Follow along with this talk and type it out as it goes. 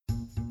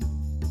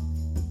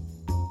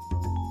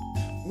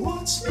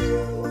What's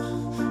new?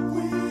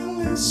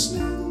 We're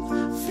listening,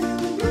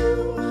 feeling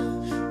blue.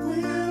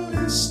 We're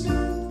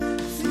listening,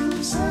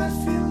 feeling sad,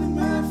 feeling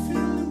mad,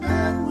 feeling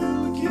bad.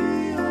 We'll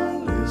keep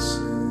on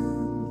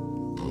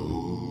listening.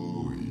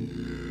 Oh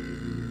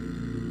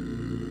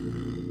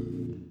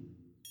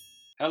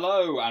yeah.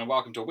 Hello and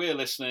welcome to We're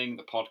Listening,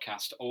 the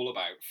podcast all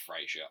about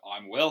Frasier.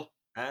 I'm Will.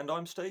 And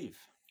I'm Steve.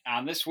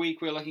 And this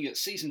week we're looking at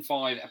Season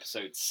 5,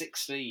 Episode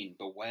 16,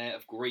 Beware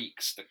of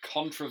Greeks, the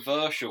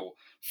controversial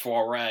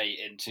foray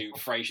into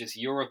Frasier's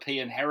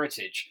European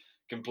heritage,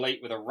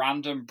 complete with a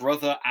random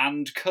brother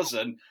and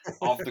cousin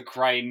of the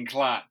Crane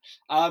clan.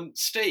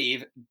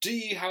 Steve, do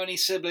you have any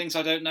siblings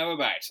I don't know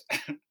about?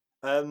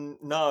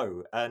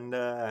 No, and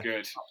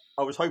Good.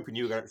 I was hoping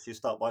you were going to actually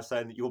start by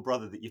saying that your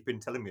brother that you've been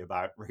telling me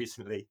about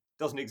recently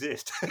doesn't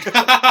exist.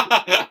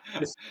 I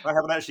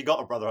haven't actually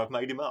got a brother, I've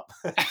made him up.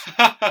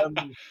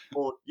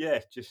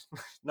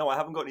 No, I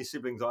haven't got any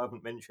siblings I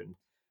haven't mentioned.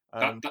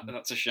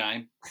 That's a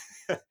shame.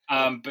 But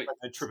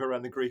a trip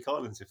around the Greek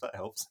islands, if that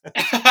helps.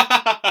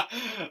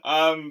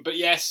 But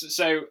yes,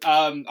 so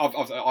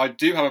I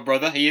do have a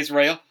brother. He is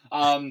real.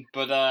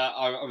 But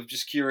I was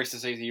just curious to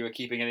see if you were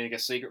keeping anything a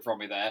secret from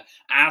me there,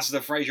 as the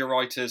Frasier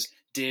writers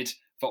did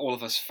for all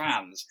of us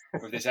fans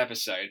with this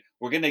episode.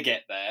 We're going to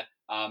get there.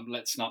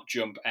 Let's not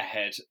jump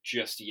ahead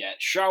just yet.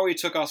 Shall we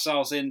tuck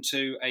ourselves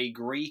into a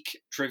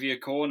Greek trivia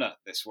corner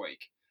this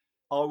week?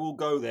 I will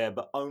go there,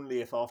 but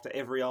only if after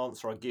every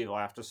answer I give, I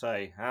have to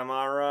say, "Am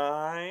I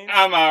right?"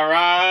 Am I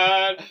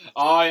right?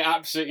 I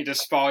absolutely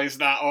despise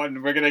that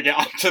one. We're going to get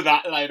onto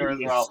that later as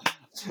well.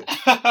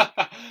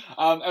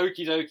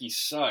 Okie dokie.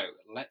 So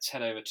let's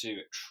head over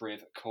to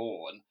Triv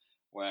Corn,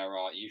 where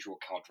our usual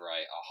cadre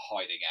are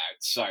hiding out.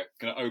 So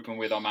going to open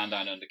with our man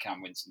down under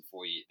Cam Winston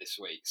for you this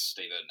week,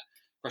 Stephen.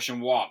 Question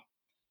 1: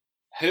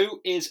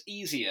 Who is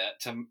easier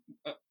to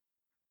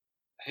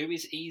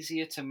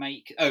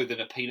make than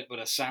a peanut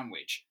butter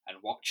sandwich, and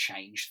what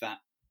changed that?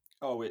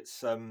 Oh,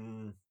 it's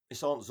Aunt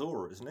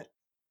Zora, isn't it?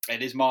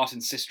 It is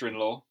Martin's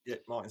sister-in-law. Yeah,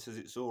 Martin says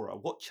it's Zora.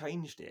 What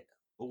changed it?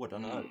 Oh, I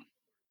don't know.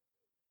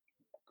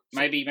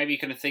 Maybe you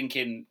kind of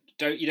thinking.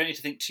 You don't need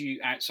to think too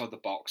outside the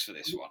box for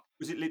this one.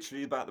 Was it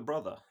literally about the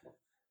brother?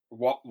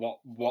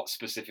 What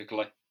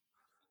specifically?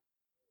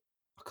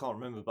 I can't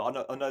remember,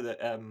 but I know that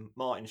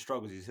Martin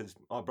struggles. He says,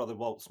 "My brother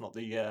Walt's not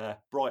the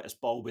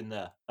brightest bulb in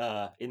the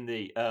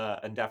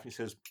and Daphne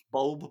says,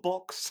 "Bulb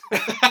box."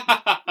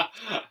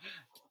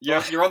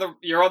 You're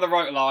on the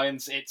right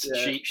lines. It's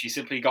Yeah. she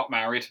simply got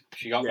married.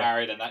 She got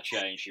married, and that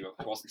changed. She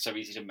wasn't so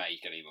easy to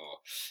make anymore.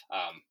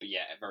 But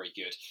yeah, very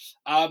good.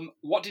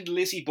 What did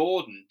Lizzie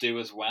Borden do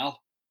as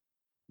well?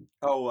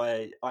 Oh,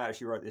 I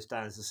actually wrote this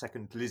down as a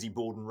second Lizzie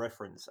Borden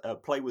reference.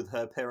 Play with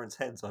her parents'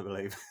 heads, I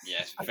believe.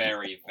 Yes,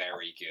 very,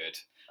 very good.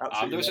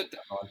 Absolutely.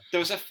 There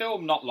was a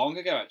film not long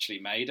ago actually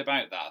made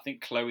about that. I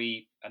think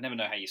Chloe, I never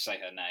know how you say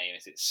her name.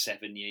 Is it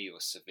Sevigny or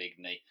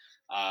Savigny?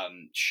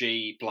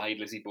 She played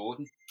Lizzie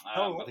Borden.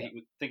 I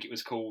think it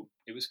was called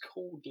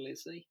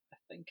Lizzie. I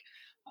think.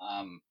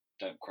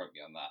 Don't quote me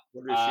on that.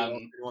 Wonder if she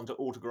asked anyone to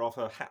autograph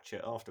her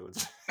hatchet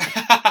afterwards.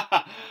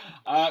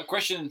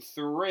 Question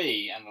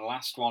 3 and the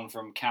last one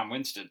from Cam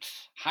Winston.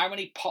 How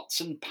many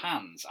pots and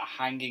pans are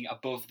hanging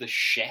above the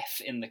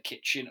chef in the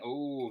kitchen?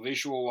 Oh,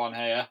 visual one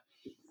here.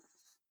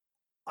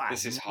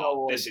 This is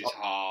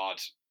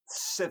hard.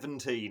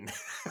 17.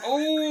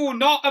 Oh,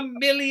 not a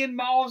million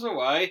miles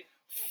away.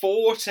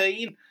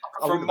 14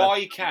 from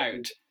my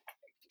count.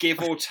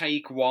 Give or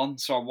take one.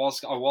 So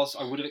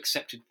I would have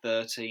accepted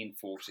 13,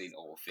 14,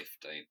 or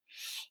 15.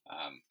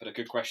 But a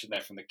good question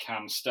there from the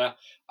Camster.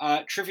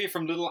 Trivia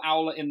from Little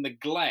Owler in the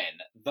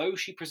Glen. Though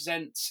she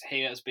presents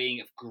here as being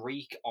of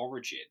Greek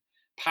origin,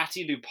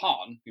 Patti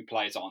Lupone, who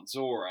plays Aunt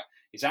Zora,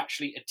 is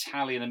actually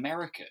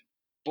Italian-American.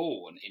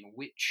 Born in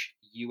which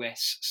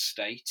US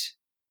state?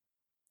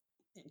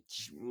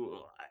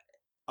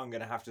 I'm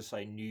going to have to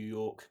say New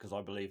York, because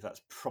I believe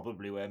that's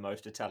probably where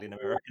most Italian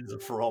Americans are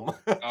from.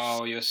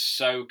 Oh, you're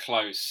so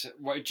close.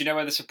 Do you know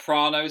where The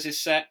Sopranos is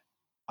set?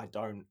 I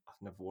don't.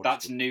 I've never watched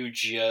That's New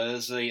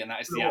Jersey, and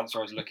that is the answer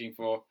I was looking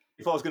for.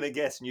 If I was going to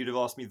guess and you'd have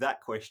asked me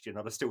that question,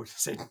 I'd have still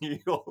said New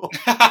York.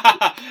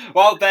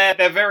 Well, they're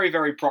very,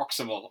 very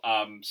proximal.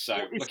 So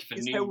looking for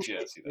New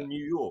Jersey. In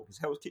New York, is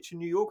Hell's Kitchen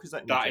New York? Is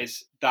that New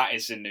Jersey? That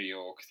is in New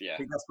York. Yeah, I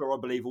think that's where I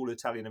believe all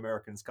Italian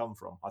Americans come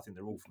from. I think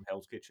they're all from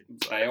Hell's Kitchen.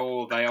 So.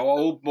 They are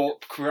all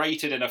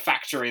created in a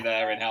factory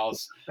there in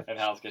Hell's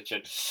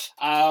Kitchen.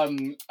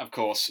 Of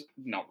course,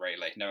 not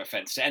really. No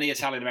offense to any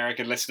Italian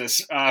American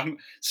listeners.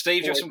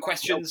 Steve, do you have some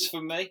questions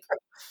for me?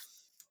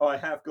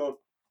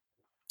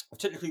 I've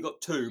technically got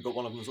 2, but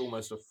one of them is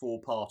almost a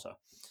 4-parter.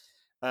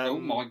 Oh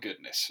my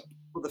goodness.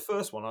 Well, the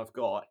first one I've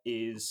got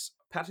is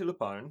Patti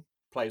Lupone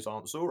plays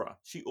Aunt Zora.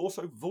 She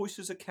also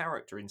voices a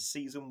character in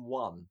season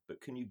 1,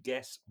 but can you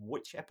guess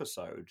which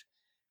episode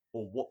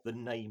or what the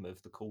name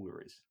of the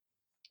caller is?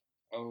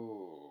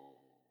 Oh.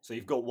 So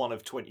you've got one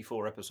of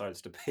 24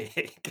 episodes to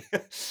pick.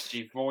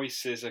 She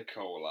voices a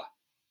caller.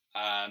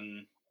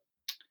 I'm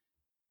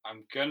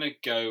going to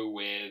go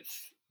with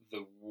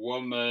the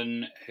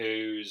woman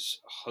whose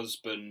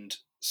husband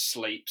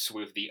sleeps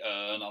with the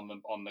urn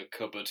on the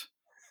cupboard.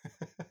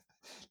 Do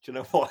you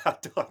know what? I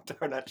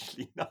don't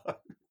actually know.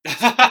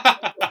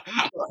 Her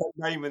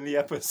name in the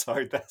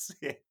episode. That's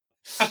it.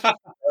 Do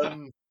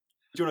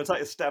you want to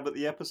take a stab at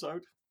the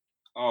episode?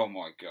 Oh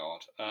my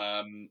god.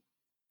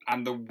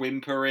 And the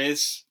whimper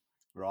is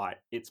Right.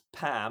 It's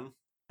Pam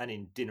and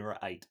in Dinner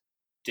at 8.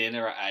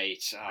 dinner at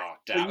 8. Oh,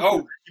 So damn.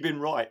 you've been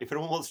right. If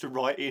anyone wants to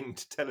write in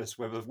to tell us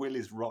whether Will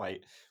is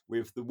right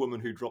with the woman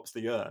who drops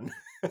the urn.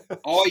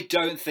 I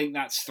don't think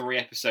that's 3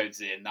 episodes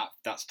in.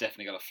 That's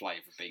definitely got a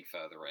flavour of being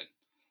further in.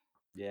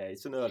 Yeah,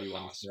 it's an early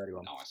one. Nice, It's an early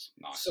one.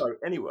 nice. So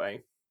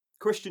anyway,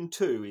 question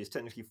 2 is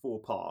technically 4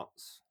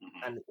 parts,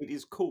 Mhm. and it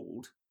is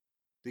called.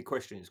 The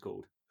question is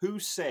called "Who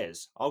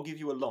says?" I'll give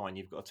you a line.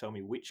 You've got to tell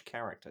me which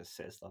character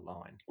says the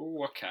line.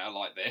 Oh, okay, I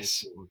like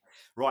this.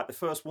 Right, the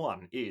first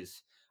one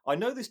is. I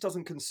know this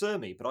doesn't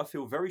concern me, but I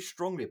feel very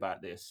strongly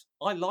about this.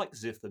 I like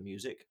Ziff the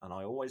music, and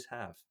I always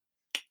have.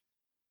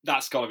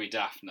 That's got to be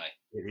Daphne.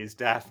 It is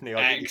Daphne.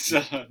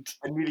 Excellent.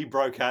 I nearly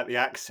broke out the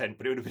accent,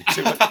 but it would have been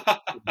too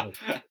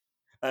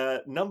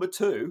much. Number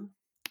 2,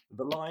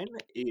 the line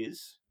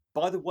is,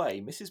 by the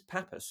way, Mrs.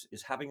 Pappas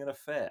is having an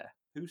affair.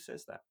 Who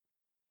says that?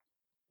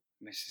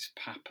 Mrs.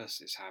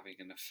 Pappas is having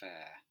an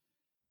affair.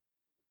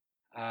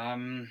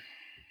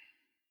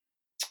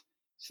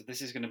 So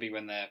this is going to be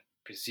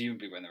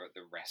presumably when they're at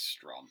the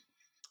restaurant.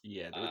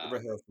 Yeah, they're at the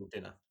rehearsal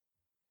dinner.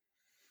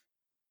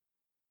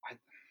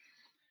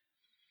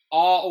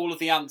 Are all of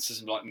the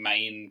answers like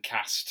main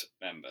cast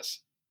members?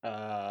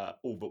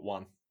 All but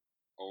one.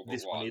 All but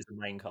This one. one is a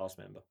main cast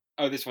member.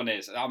 Oh, this one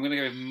is. I'm going to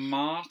go with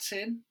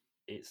Martin.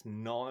 It's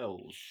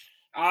Niles.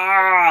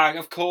 Ah,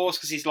 of course,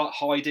 because he's like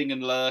hiding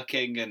and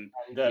lurking, and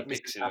he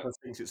picks Mrs. it up. Pappas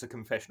thinks it's a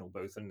confessional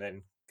booth and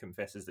then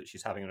confesses that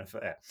she's having an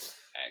affair.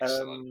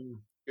 Excellent.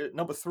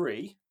 Number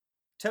 3,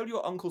 tell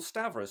your Uncle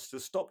Stavros to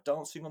stop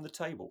dancing on the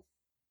table.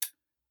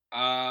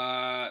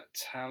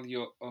 Tell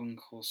your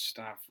Uncle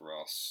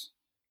Stavros.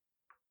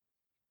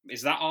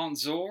 Is that Aunt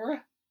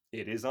Zora?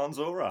 It is Aunt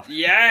Zora.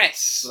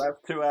 Yes! So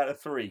that's 2 out of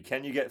 3.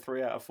 Can you get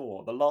 3 out of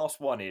 4? The last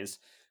one is,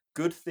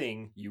 good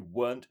thing you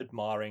weren't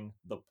admiring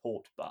the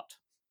port butt.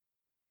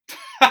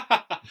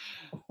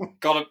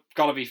 gotta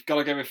go with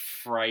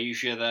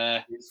Frasier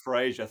there. It's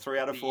Frasier. 3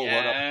 out of 4.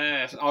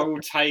 Yes, I will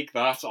take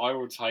that.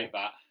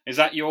 Is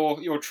that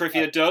your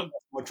trivia done?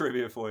 More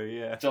trivia for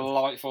you, yeah.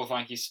 Delightful,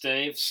 thank you,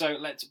 Steve. So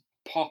let's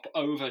pop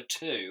over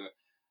to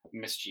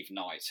Mischief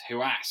Knight,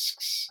 who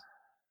asks,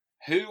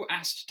 who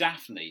asked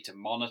Daphne to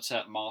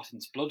monitor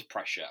Martin's blood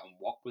pressure, and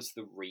what was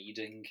the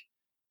reading?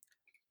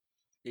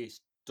 It's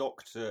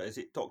is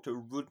it Dr.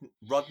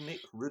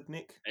 Rudnick?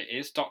 It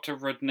is Dr.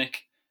 Rudnick.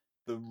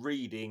 The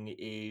reading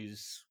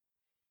is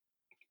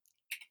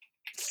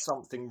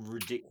something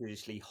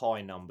ridiculously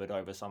high numbered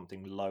over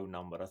something low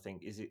numbered, I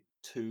think. Is it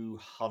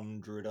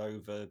 200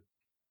 over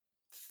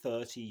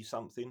 30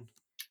 something?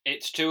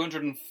 It's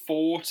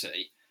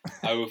 240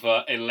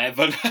 over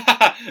 11.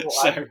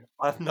 I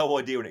have no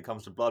idea when it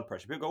comes to blood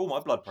pressure. People go, oh,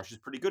 my blood pressure's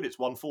pretty good. It's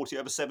 140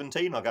 over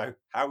 17. I go,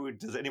 how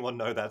does anyone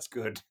know that's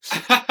good?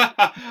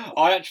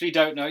 I actually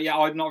don't know. Yeah,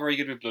 I'm not very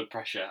good with blood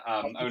pressure.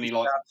 Only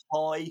like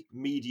high,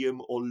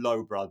 medium, or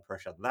low blood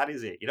pressure. That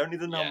is it. You don't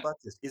need the number. Yeah.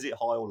 Just is it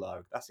high or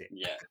low? That's it.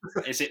 Yeah.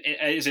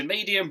 Is it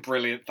medium?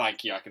 Brilliant.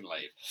 Thank you. I can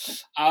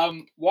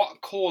leave.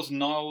 What caused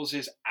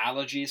Niles'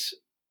 allergies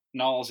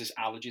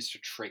to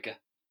trigger?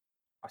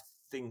 I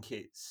think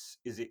is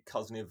it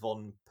Cousin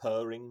Yvonne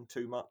purring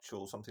too much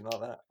or something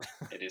like that?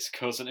 It is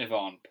Cousin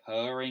Yvonne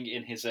purring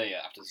in his ear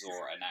after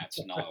Zora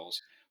announced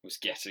Niles was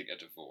getting a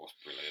divorce.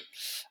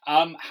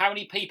 Brilliant. How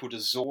many people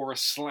does Zora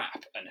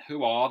slap, and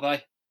who are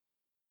they?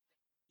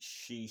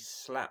 She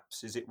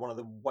slaps. Is it one of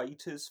the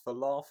waiters for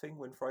laughing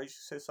when Frasier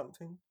says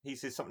something? He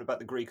says something about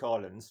the Greek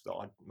islands that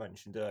I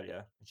mentioned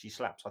earlier. And she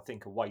slaps, I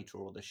think, a waiter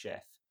or the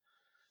chef.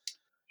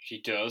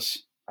 She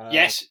does.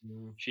 Yes,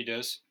 she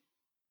does.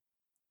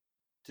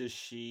 Does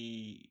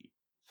she?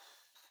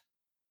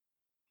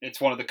 It's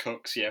one of the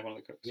cooks. Yeah, one of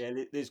the cooks. Yeah,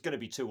 there's going to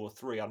be 2 or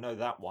 3. I know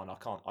that one. I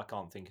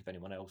can't think of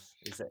anyone else.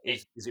 Is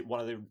it one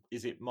of the?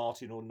 Is it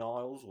Martin or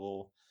Niles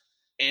or?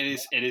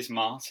 It is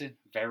Martin.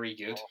 Very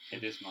good.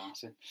 It is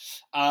Martin.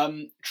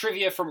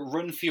 Trivia from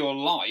Run for Your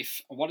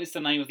Life. What is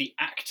the name of the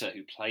actor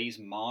who plays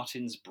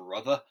Martin's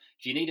brother?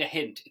 If you need a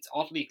hint, it's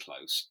oddly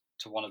close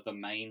to one of the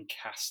main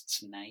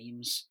cast's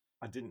names.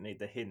 I didn't need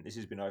the hint. This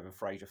has been over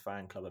Frasier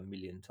Fan Club a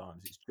million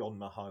times. It's John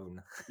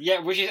Mahone. Yeah,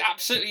 which is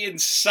absolutely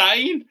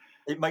insane.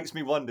 It makes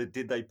me wonder,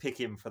 did they pick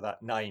him for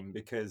that name?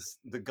 Because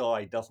the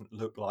guy doesn't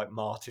look like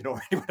Martin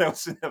or anyone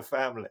else in the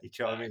family. Do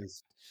you know what I mean?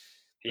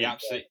 He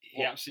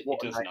absolutely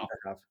does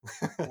not.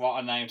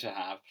 What a name to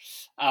have.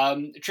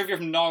 Trivia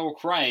from Niall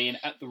Crane.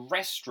 At the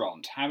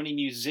restaurant, how many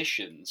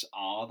musicians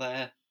are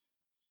there?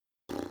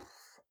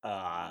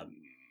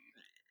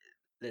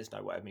 There's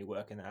no way of me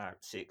working that out.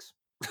 6.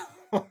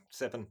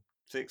 7.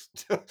 6.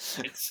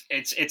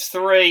 It's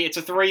three. It's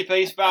a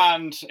three-piece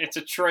band. It's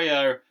a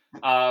trio.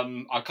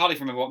 I can't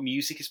even remember what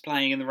music is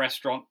playing in the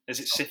restaurant. Is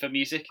it Cipher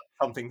music?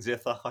 Something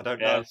zither. I don't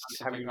Yeah, know. How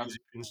something many like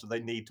musicians do they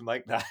need to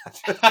make that?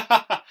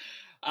 that.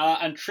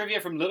 And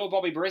trivia from Little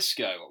Bobby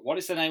Briscoe. What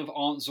is the name of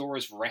Aunt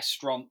Zora's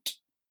restaurant?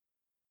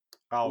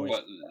 Oh, Oh, I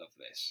love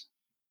this.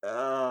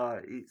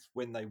 it's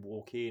when they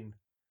walk in.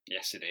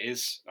 Yes, it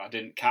is. I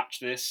didn't catch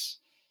this.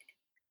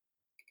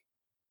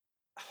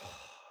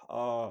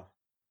 Oh,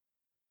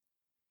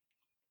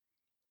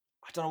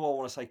 I don't know what I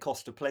want to say.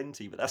 Costa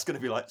Plenty, but that's going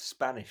to be like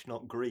Spanish,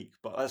 not Greek.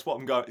 But that's what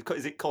I'm going.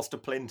 Is it Costa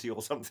Plenty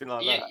or something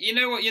like that? You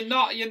know what? You're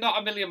not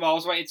a million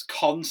miles away. It's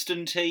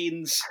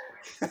Constantine's.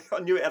 I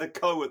knew it had a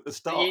co at the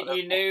start.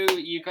 You knew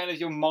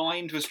your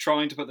mind was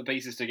trying to put the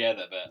pieces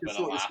together, but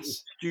Sort of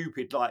alas,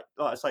 stupid. Like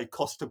I say,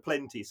 Costa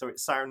Plenty, so it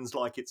sounds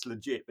like it's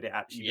legit, but it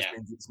actually just yeah.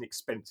 means it's an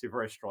expensive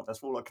restaurant. That's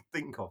all I could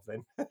think of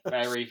then.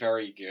 Very,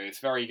 very good.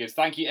 Very good.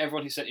 Thank you,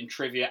 everyone who sent in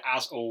trivia,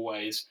 as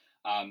always.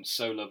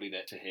 So lovely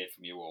to hear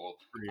from you all.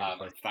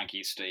 And thank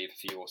you, Steve,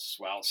 for yours as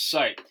well.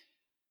 So,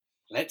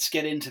 let's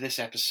get into this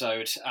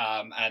episode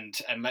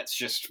and let's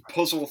just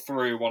puzzle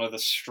through one of the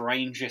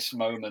strangest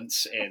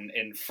moments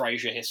in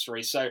Frasier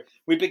history. So,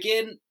 we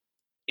begin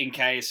in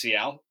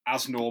KSCL,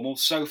 as normal.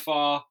 So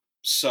far,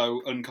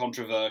 so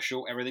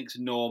uncontroversial. Everything's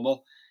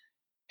normal.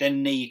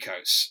 Then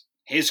Nikos,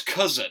 his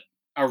cousin,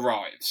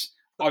 arrives.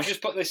 I've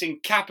just put this in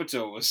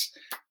capitals.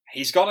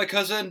 He's got a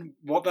cousin.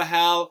 What the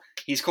hell?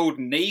 He's called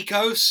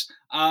Nikos.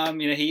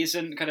 He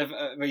isn't kind of.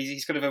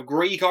 He's kind of a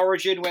Greek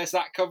origin. Where's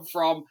that come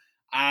from?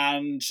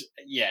 And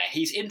yeah,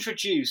 he's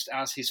introduced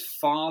as his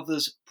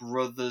father's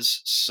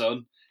brother's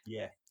son.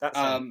 Yeah,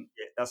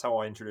 that's how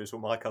I introduce all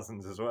my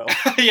cousins as well.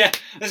 Yeah,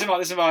 this is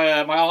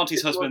my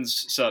auntie's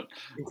husband's son.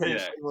 In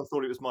case anyone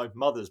thought it was my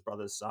mother's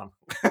brother's son.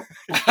 Because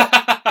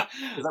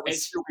that would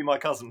still be my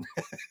cousin.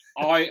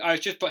 I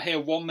just put here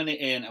 1 minute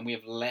in, and we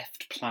have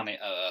left planet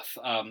Earth.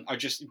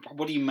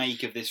 What do you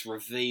make of this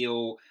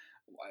reveal?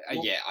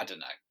 Well, I don't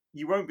know.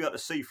 You won't be able to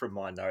see from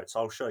my notes.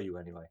 I'll show you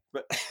anyway.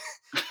 But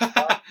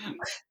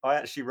I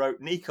actually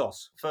wrote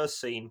Nikos. First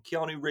scene: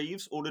 Keanu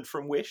Reeves ordered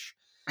from Wish.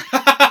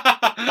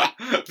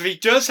 But he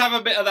does have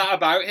a bit of that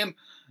about him.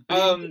 He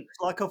looks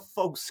like a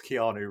false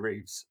Keanu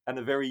Reeves and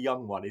a very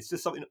young one. It's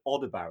just something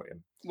odd about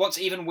him. What's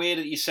even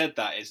weirder that you said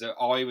that is that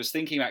I was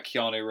thinking about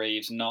Keanu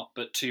Reeves not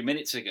but 2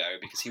 minutes ago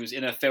because he was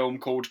in a film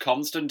called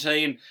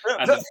Constantine,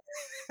 and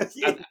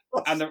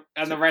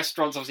the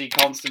restaurant's obviously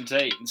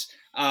Constantine's.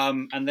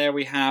 And there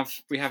we have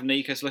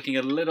Nikos looking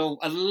a little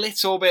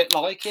bit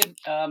like him.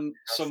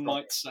 Some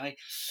might say,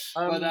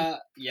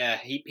 but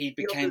he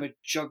became a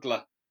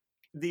juggler.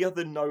 The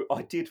other note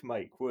I did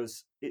make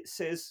was it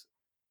says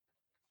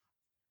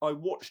I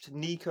watched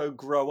Nico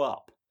grow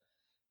up.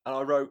 And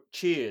I wrote,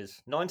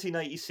 cheers,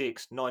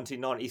 1986,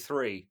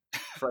 1993.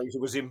 Frasier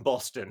was in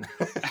Boston.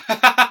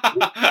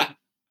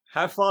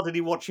 How far did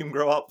he watch him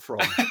grow up from?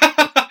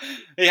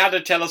 He had a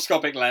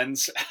telescopic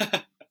lens.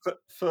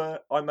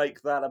 I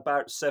make that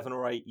about 7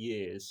 or 8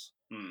 years.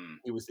 Hmm.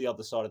 He was the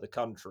other side of the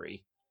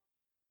country.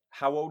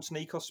 How old's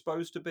Nikos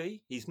supposed to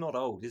be? He's not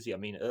old, is he? I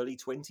mean, early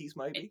 20s,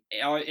 maybe?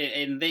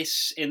 In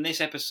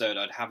this episode,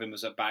 I'd have him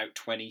as about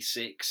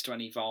 26,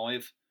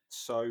 25.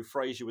 So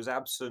Frasier was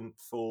absent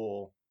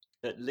for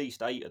at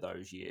least 8 of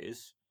those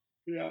years.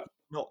 Yeah.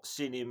 Not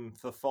seen him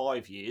for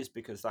 5 years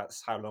because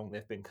that's how long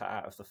they've been cut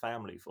out of the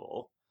family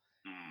for.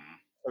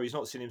 So he's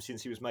not seen him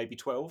since he was maybe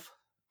 12.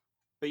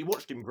 But he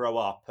watched him grow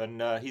up,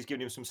 and he's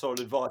given him some solid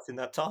advice in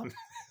that time.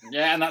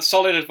 Yeah, and that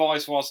solid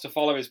advice was to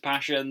follow his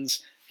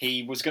passions.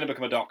 He was going to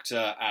become a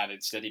doctor, and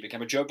instead he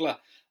became a juggler.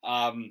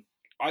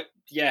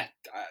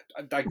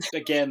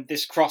 Again,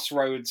 this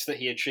crossroads that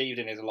he achieved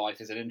in his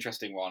life is an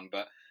interesting one.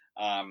 But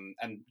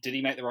and did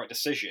he make the right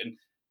decision?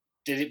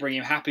 Did it bring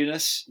him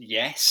happiness?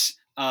 Yes.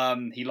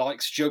 He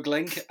likes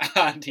juggling,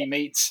 and he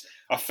meets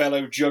a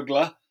fellow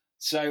juggler.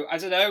 So, I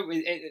don't know,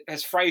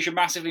 has Frasier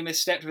massively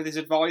misstepped with his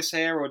advice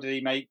here, or did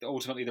he make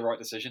ultimately the right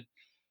decision?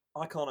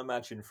 I can't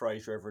imagine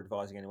Frasier ever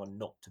advising anyone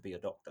not to be a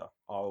doctor.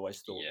 I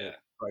always thought that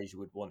Frasier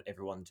would want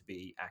everyone to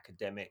be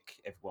academic.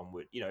 Everyone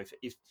would,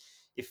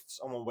 if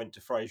someone went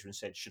to Frasier and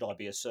said, should I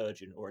be a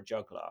surgeon or a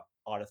juggler?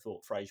 I'd have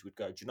thought Frasier would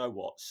go, do you know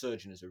what?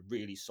 Surgeon is a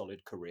really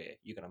solid career.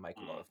 You're going to make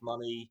a lot of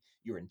money.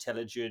 You're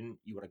intelligent.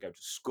 You want to go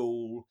to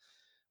school.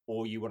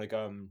 Or you want to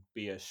go and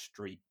be a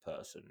street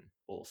person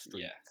or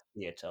street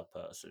theatre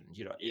person.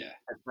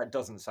 That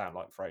doesn't sound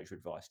like Frasier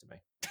advice to me.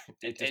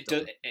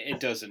 It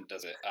doesn't,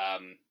 does it?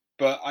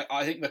 But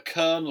I think the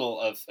kernel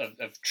of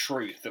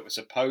truth that we're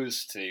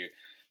supposed to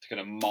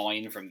kind of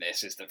mine from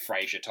this is that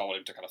Frasier told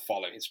him to kind of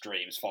follow his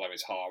dreams, follow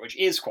his heart, which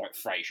is quite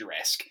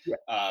Frasier-esque.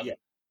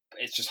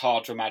 It's just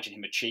hard to imagine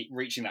him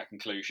reaching that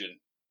conclusion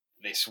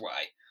this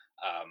way.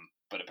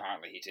 But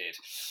apparently he did.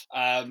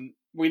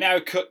 We now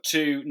cut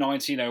to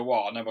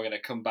 1901, and we're going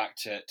to come back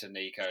to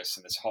Nikos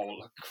and this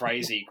whole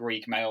crazy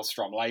Greek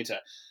maelstrom later.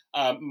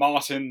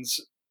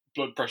 Martin's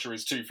blood pressure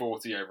is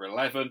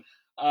 240/11.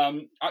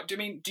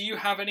 Do you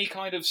have any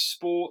kind of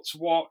sports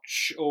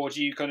watch, or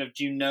do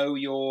you know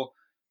your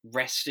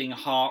resting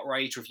heart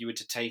rate, or if you were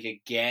to take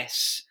a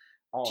guess,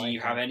 do I you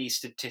have have any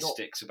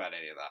statistics about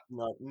any of that?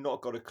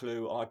 not got a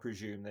clue. I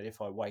presume that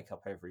if I wake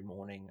up every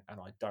morning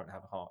and I don't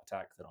have a heart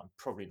attack, then I'm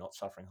probably not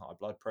suffering high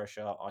blood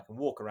pressure. I can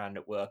walk around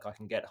at work, I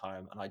can get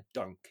home, and I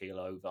don't keel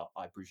over.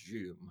 I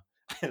presume,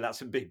 and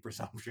that's a big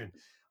presumption.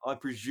 I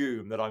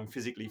presume that I'm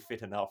physically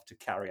fit enough to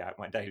carry out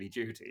my daily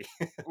duty.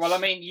 Well, I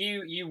mean,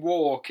 you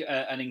walk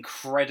an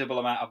incredible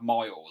amount of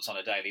miles on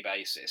a daily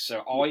basis,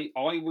 so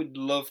I would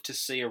love to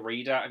see a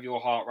readout of your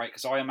heart rate,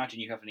 because I imagine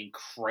you have an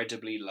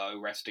incredibly low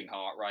resting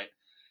heart rate.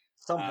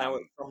 Somehow,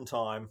 at some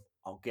time,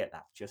 I'll get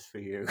that just for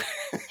you.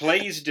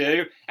 Please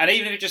do, and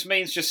even if it just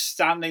means just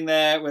standing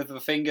there with a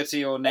finger to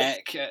your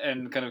neck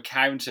and kind of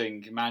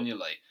counting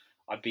manually,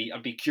 I'd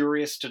be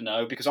curious to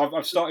know, because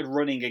I've started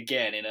running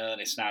again in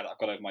earnest now that I've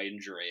got over my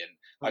injury, and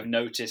I've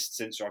noticed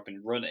since I've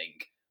been running,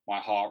 my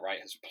heart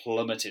rate has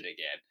plummeted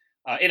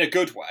again, in a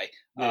good way.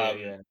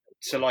 Yeah.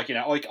 So, like,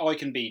 I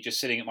can be just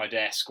sitting at my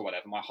desk or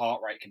whatever. My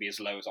heart rate can be as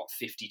low as like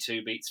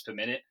 52 beats per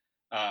minute,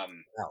 Wow.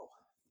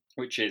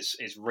 which is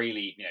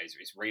really,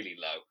 is really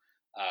low.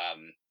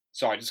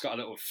 So I just got a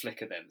little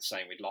flicker then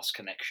saying we'd lost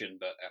connection,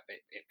 but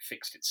it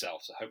fixed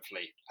itself. So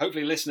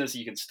hopefully, listeners,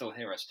 you can still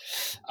hear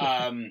us.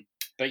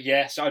 But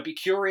yeah, so I'd be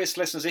curious,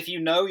 listeners, if you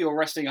know your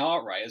resting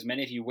heart rate, as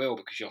many of you will,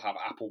 because you'll have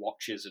Apple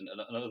Watches and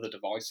other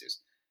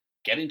devices.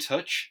 Get in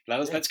touch.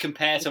 Let's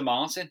compare to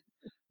Martin.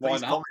 Why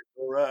Please not?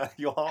 comment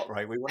your heart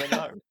rate. We want to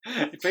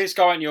know. Please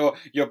comment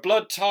your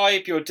blood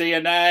type, your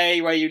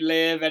DNA, where you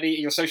live,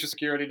 your social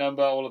security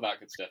number, all of that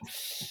good stuff.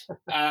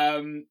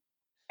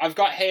 I've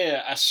got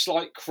here a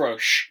slight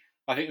crush.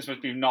 I think this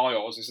must be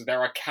Niles. Is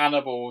there are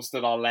cannibals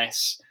that are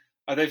less.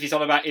 I don't know if he's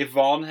on about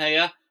Yvonne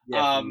here.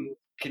 Yeah.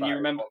 Can you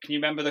remember? Can you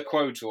remember the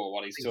quote or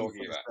what he's He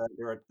talking says,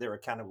 about? there are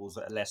cannibals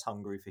that are less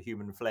hungry for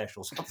human flesh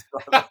or something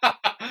like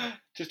that.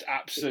 Just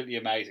absolutely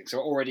amazing. So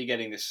we're already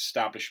getting this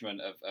establishment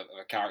of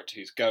a character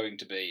who's going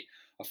to be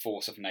a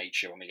force of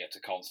nature when we get to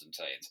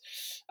Constantine's.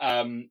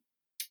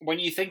 When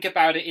you think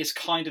about it, it's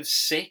kind of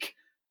sick.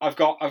 I've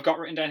got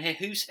written down here.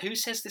 Who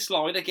says this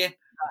line again?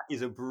 That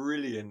is a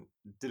brilliant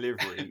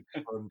delivery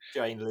from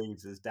Jane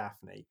Leeves as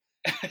Daphne.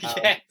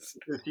 Yes.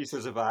 She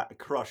says about a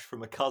crush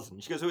from a cousin.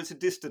 She goes, "Oh, it's a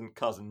distant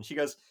cousin." She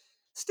goes,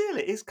 "Still,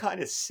 it is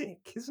kind of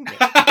sick, isn't it?"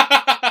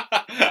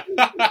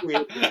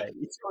 Weird, I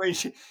mean,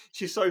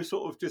 she's so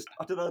sort of just,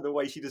 I don't know, the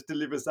way she just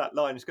delivers that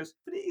line. She goes,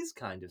 "But it is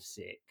kind of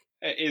sick."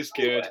 It is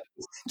good.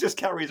 Just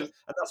carries on.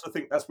 And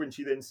that's when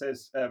she then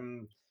says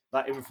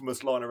that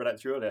infamous line I read out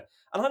to you earlier.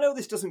 And I know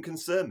this doesn't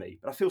concern me,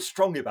 but I feel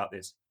strongly about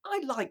this. I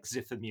like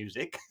Ziffer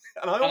music,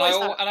 and I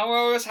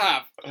always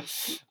have. I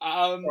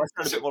I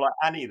sound a bit more like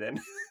Annie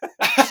then.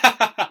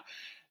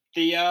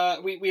 We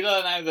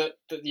learn now that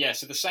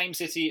so the same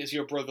city as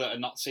your brother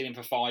and not seen him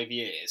for 5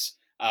 years.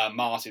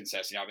 Martin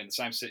says, I'm in the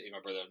same city as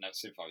my brother and not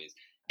seen him for 5 years.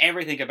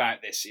 Everything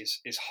about this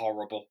is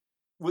horrible.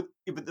 But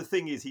the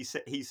thing is, he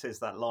says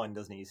that line,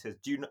 doesn't he? He says,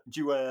 "Do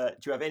you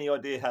have any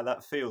idea how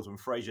that feels?" When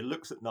Fraser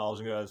looks at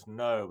Niles and goes,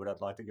 "No, but I'd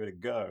like to give it a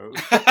go."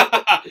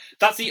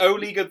 That's the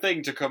only good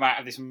thing to come out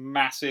of this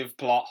massive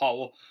plot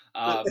hole.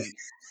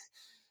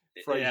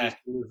 Fraser's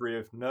delivery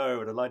of "No,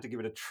 but I'd like to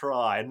give it a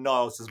try," and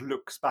Niles just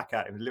looks back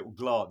at him with a little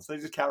glance. They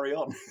just carry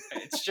on.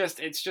 It's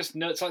just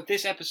nuts. Like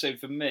this episode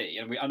for me,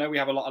 and I know we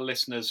have a lot of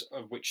listeners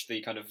of which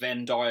the kind of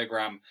Venn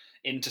diagram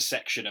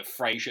intersection of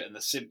Frasier and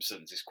The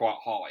Simpsons is quite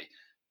high.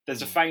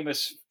 There's a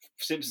famous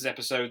Simpsons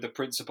episode, The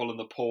Principal and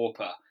the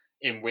Pauper,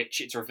 in which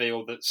it's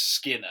revealed that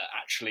Skinner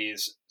actually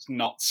is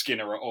not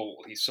Skinner at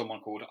all. He's someone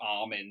called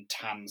Armin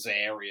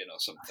Tanzarian or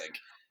something,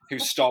 who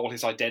stole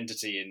his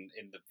identity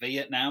in the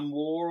Vietnam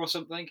War or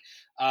something.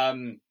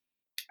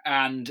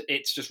 And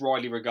it's just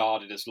widely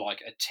regarded as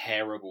like a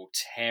terrible,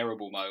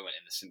 terrible moment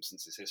in The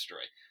Simpsons'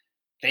 history.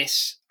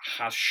 This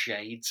has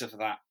shades of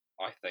that,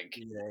 I think.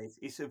 Yeah,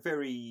 it's a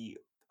very,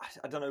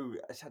 I don't know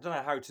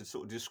how to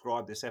sort of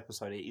describe this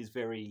episode. It is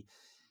very.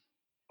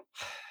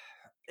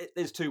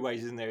 There's two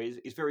ways, isn't there?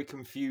 It's very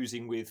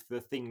confusing with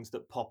the things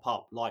that pop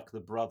up, like the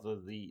brother,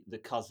 the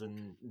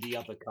cousin, the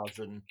other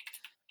cousin.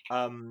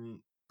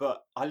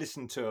 But I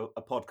listened to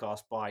a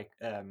podcast by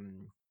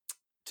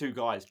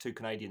two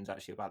Canadians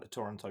actually, about the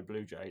Toronto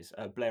Blue Jays,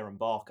 Blair and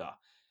Barker.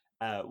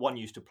 One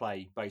used to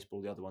play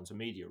baseball, the other one's a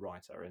media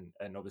writer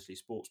and obviously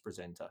sports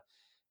presenter.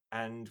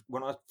 And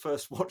when I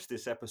first watched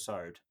this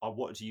episode, I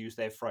wanted to use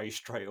their phrase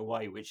straight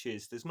away, which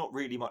is, "There's not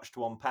really much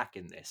to unpack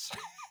in this."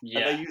 And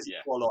they use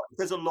it quite a lot. If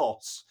there's a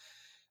loss,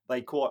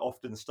 they quite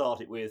often start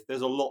it with,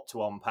 "There's a lot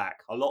to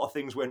unpack. A lot of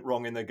things went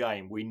wrong in the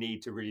game. We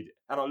need to read."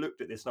 And I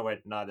looked at this and I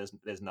went, "No,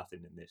 there's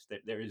nothing in this.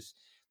 There is,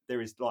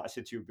 like I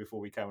said to you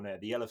before we came on air,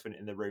 the elephant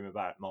in the room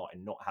about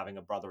Martin not having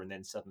a brother, and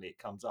then suddenly it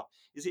comes up.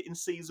 Is it in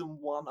season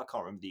 1? I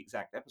can't remember the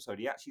exact episode.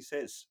 He actually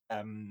says,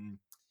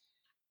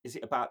 is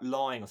it about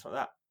lying or something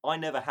like that? "I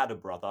never had a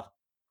brother."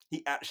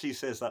 He actually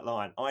says that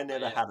line. "I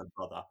never had a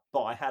brother,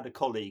 but I had a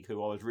colleague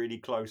who I was really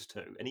close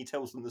to." And he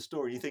tells them the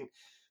story. You think,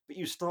 but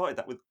you started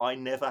that with "I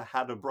never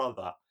had a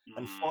brother."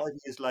 And 5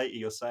 years later,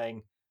 you're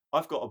saying,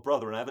 "I've got a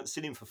brother and I haven't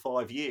seen him for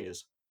 5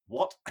 years."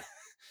 What?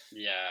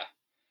 Yeah.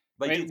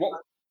 They I mean, did.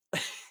 what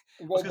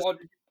What? gonna What?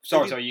 say, they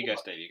Sorry, did sorry. You go,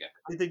 Steve. You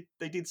go.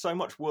 they did so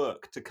much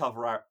work to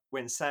cover out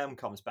when Sam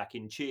comes back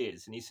in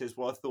Cheers, and he says,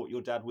 "Well, I thought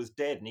your dad was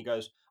dead," and he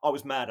goes, "I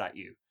was mad at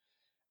you."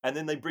 And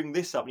then they bring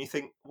this up, and you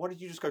think, why did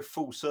you just go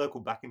full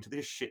circle back into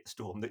this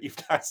shitstorm that you've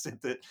now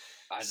said that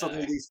I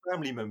suddenly know. these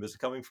family members are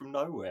coming from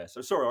nowhere?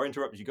 So sorry, I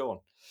interrupted you. Go on.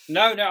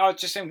 No, no. I was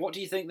just saying. What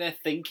do you think their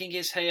thinking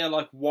is here?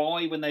 Like,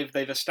 why, when they've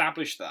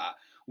established that,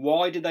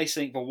 why did they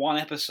think for one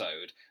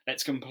episode,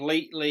 let's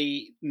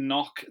completely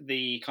knock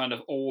the kind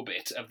of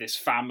orbit of this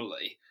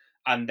family,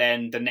 and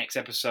then the next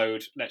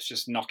episode, let's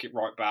just knock it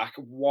right back?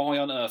 Why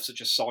on earth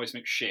such a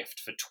seismic shift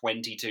for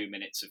 22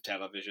 minutes of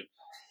television?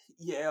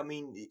 Yeah, I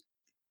mean,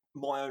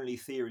 my only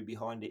theory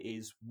behind it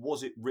is: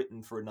 was it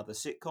written for another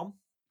sitcom?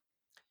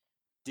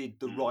 Did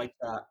the Hmm.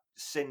 writer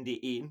send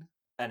it in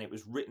and it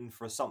was written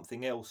for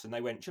something else and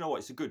they went, you know what,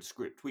 it's a good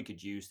script, we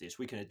could use this,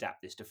 we can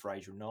adapt this to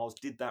Fraser and Niles?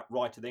 Did that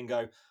writer then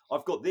go,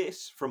 I've got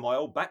this from my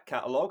old back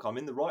catalogue, I'm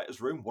in the writer's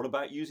room, what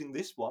about using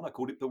this one? I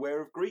called it Beware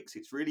of Greeks,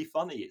 it's really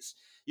funny, it's,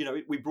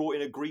 we brought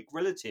in a Greek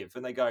relative,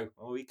 and they go,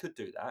 oh, we could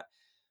do that.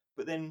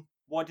 But then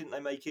why didn't they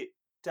make it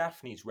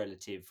Daphne's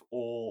relative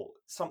or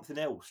something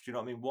else? Do you know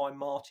what I mean? Why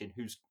Martin,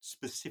 who's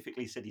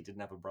specifically said he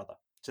didn't have a brother,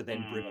 to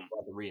then bring Hmm. a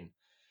brother in?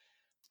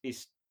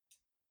 It's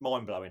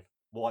mind blowing.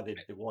 Why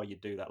you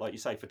do that? Like you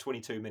say, for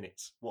 22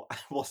 minutes.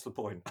 What's the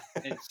point?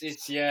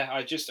 It's yeah.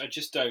 I just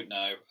don't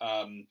know.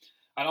 And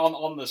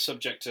on the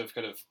subject of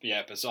kind of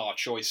bizarre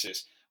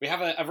choices, we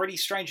have a really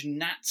strange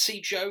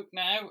Nazi joke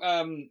now.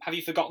 Have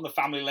you forgotten the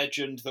family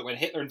legend that when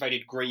Hitler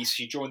invaded Greece,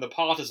 she joined the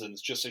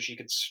partisans just so she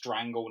could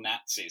strangle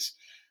Nazis?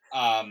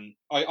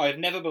 I've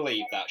never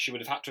believed that. She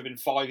would have had to have been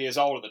 5 years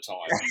old at the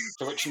time.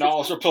 To which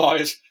Niles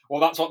replies, "Well,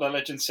 that's what the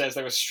legend says.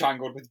 They were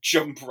strangled with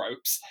jump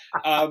ropes."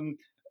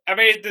 I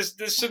mean,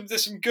 there's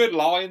some good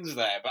lines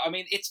there, but I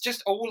mean, it's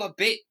just all a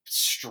bit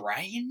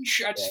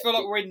strange. I Yeah, just feel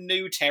like we're in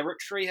new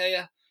territory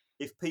here.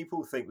 if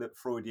people think that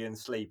Freudian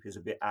sleep is a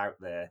bit out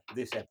there,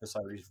 this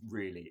episode is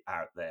really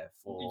out there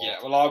for. Yeah,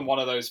 well, I'm one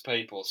of those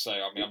people, so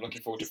I mean, It, I'm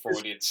looking forward to it's just,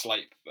 Freudian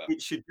sleep. But it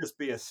should just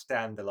be a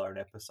standalone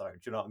episode. Do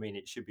you know what I mean?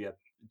 It should be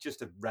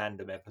just a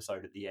random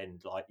episode at the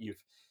end, like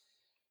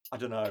I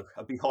don't know,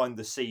 a behind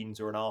the scenes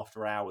or an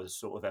after hours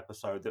sort of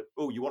episode that,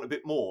 oh, you want a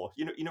bit more?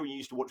 When you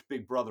used to watch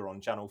Big Brother on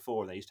Channel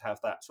 4 and they used to have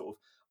that sort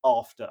of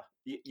after.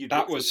 You'd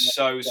that watch it, was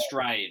so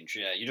strange.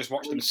 Yeah, you just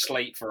watch them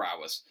sleep for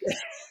hours.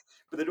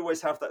 but they'd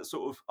always have that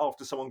sort of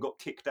after someone got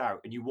kicked out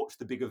and you watch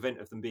the big event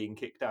of them being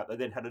kicked out. They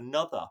then had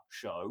another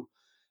show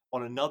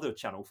on another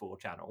Channel 4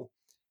 channel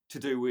to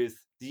do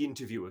with the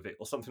interview of it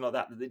or something like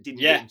that they didn't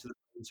get Yeah, into the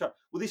show.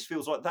 Well, this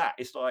feels like that.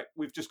 It's like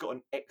we've just got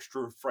an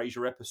extra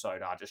Frasier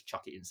episode. Just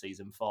chuck it in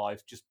season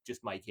 5.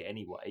 Just make it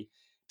anyway.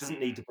 Doesn't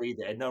need to be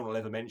there. No one will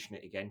ever mention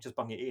it again. Just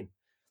bung it in.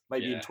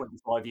 Maybe in yeah.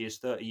 25 years,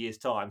 30 years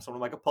time,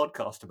 someone will make a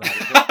podcast about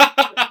it.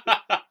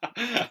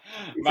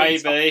 But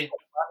it's then Maybe.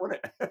 wouldn't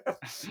it?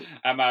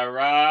 Am I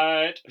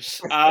right?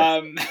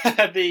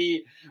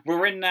 The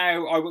we're in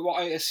now. What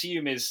I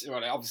assume is,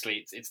 well,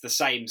 obviously it's the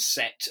same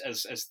set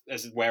as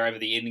wherever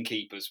the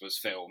Innkeepers was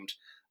filmed.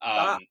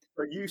 So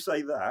you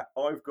say that,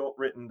 I've got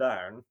written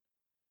down.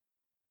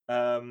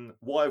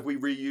 Why have we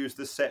reused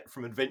the set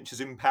from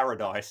Adventures in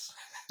Paradise?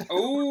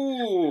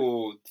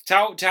 Oh,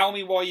 tell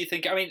me why you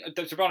think. I mean,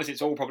 to be honest,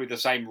 it's all probably the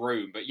same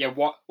room, but yeah,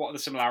 what are the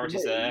For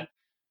similarities me, there?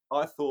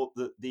 I thought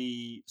that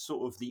the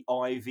sort of the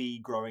ivy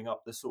growing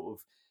up, the sort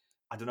of,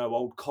 I don't know,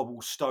 old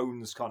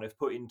cobblestones kind of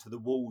put into the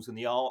walls and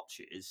the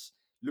arches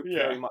looked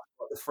Yeah. very much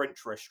like the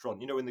French restaurant.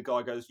 When the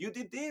guy goes, "You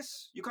did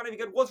this? You can't even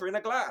get water in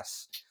a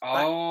glass."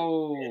 That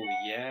Oh,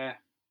 yeah,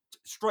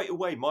 straight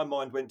away, my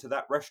mind went to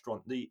that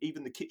restaurant.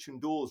 Even the kitchen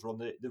doors are on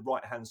the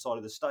right hand side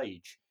of the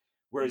stage,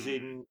 whereas mm,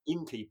 in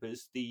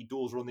Innkeepers, the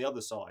doors are on the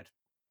other side.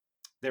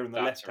 They're on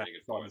the that's left a hand really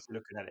good side point. if you're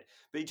looking at it.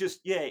 But it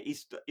just, yeah,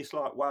 it's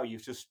like, wow,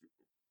 you've just,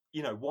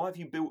 why have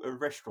you built a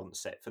restaurant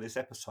set for this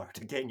episode?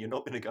 Again, you're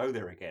not going to go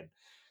there again.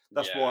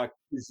 That's Yeah. why I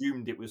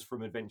presumed it was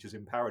from Adventures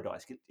in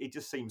Paradise. It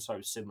just seems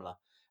so similar.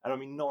 And I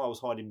mean,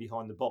 Niles hiding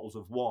behind the bottles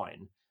of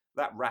wine.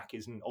 That rack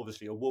isn't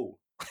obviously a wall.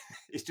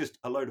 It's just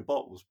a load of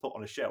bottles put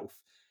on a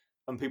shelf,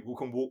 and people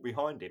can walk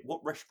behind it.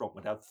 What restaurant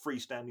would have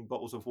freestanding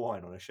bottles of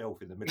wine on a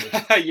shelf in the middle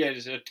of the? Yeah,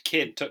 just a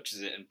kid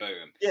touches it and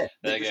boom, Yeah,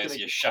 they're there just going goes to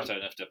your get Chateau closer.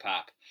 Neuf de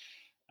Pape.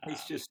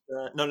 It's Um, just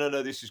no, no,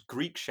 no. This is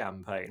Greek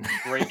champagne.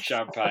 Greek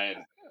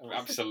champagne,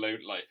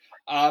 absolutely.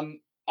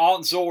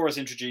 Aunt Zora's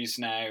introduced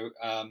now.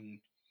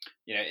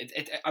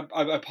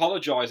 I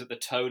apologise that the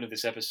tone of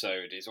this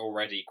episode is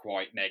already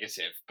quite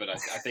negative, but I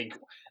think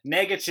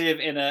negative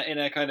in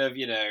a kind of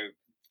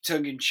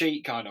tongue in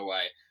cheek kind of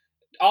way.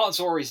 Aunt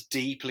Zora is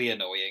deeply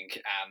annoying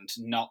and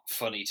not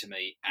funny to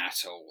me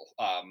at all.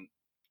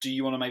 Do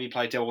you want to maybe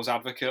play devil's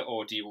advocate,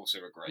 or do you also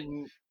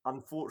agree?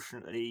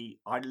 Unfortunately,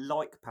 I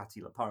like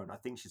Patti LuPone. I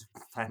think she's a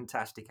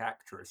fantastic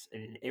actress,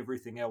 and in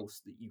everything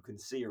else that you can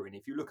see her in.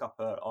 If you look up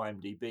her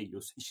IMDb,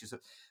 you'll see she's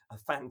a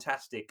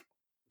fantastic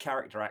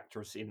character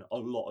actress in a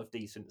lot of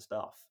decent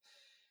stuff.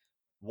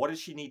 Why does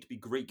she need to be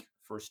Greek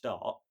for a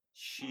start?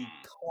 She Hmm.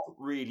 can't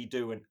really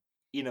do an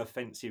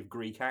inoffensive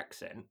Greek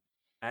accent.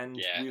 And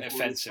Yeah, we've already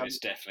offensive is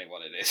definitely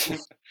what it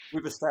is.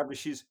 we've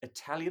established he's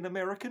Italian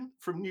American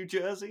from New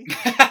Jersey.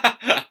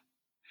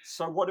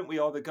 So why don't we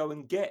either go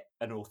and get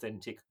an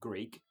authentic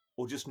Greek,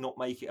 or just not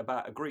make it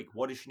about a Greek?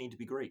 Why does she need to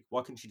be Greek?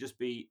 Why can't she just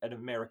be an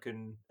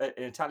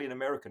Italian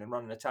American, and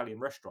run an Italian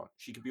restaurant?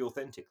 She could be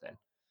authentic then.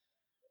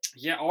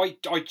 Yeah,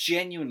 I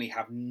genuinely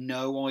have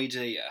no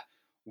idea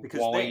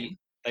Because why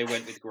they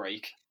went with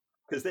Greek.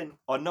 Because then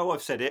I know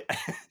I've said it,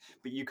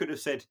 but you could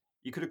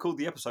have called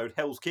the episode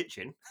Hell's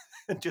Kitchen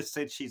and just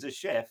said she's a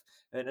chef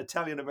at an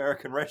Italian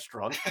American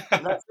restaurant,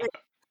 and that's it.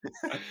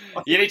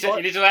 You need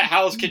to let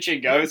Hell's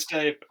Kitchen go,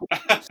 Steve.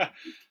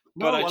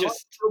 No, But I like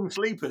Strong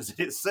Sleepers.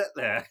 It's set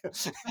there.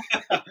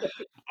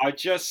 I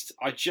just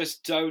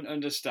don't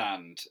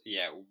understand,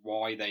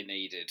 why they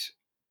needed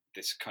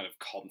this kind of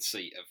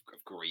conceit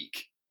of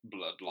Greek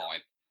bloodline.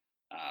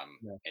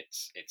 Yeah.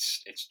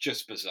 It's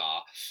just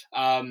bizarre.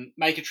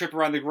 Make a trip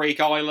around the Greek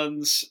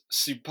islands.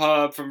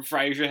 Superb from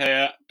Frasier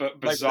here, but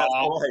bizarre.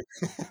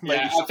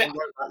 Maybe someone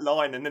wrote that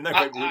line, and then they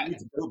went, "We need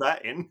to build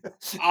that in."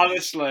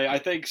 Honestly, I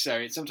think so.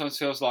 It sometimes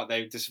feels like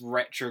they just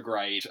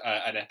retrograde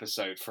an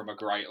episode from a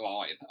great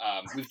line.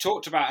 We've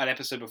talked about an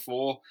episode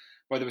before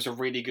where there was a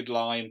really good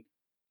line.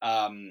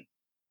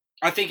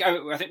 I think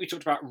we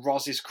talked about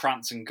Ross's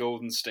Krantz and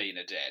Goldenstein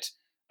are dead.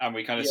 And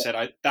we kind of said,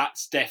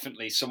 that's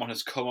definitely someone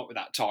has come up with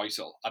that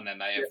title, and then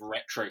they have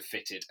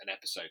retrofitted an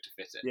episode to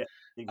fit it. Yeah,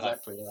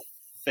 exactly. I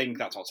think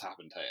that's what's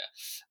happened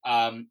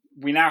here.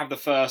 We now have the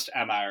first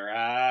Am I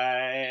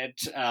Right?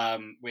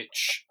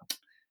 Which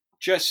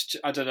just,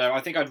 I don't know,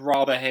 I think I'd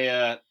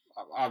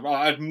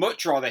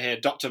much rather hear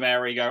Dr.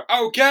 Mary go,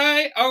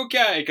 okay,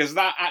 because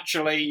that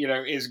actually,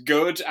 is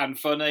good and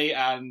funny,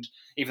 and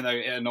even though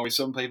it annoys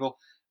some people,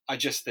 I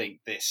just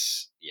think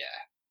this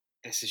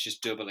is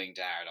just doubling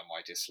down on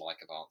my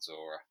dislike of Aunt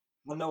Zora.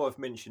 I know I've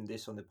mentioned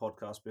this on the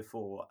podcast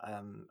before,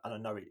 and I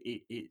know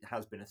it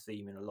has been a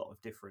theme in a lot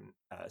of different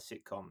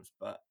sitcoms,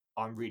 but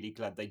I'm really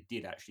glad they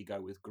did actually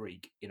go with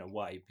Greek in a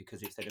way,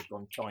 because if they'd have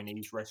gone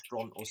Chinese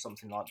restaurant or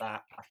something like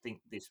that, I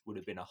think this would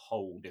have been a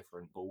whole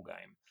different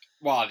ballgame.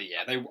 Well,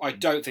 yeah, I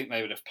don't think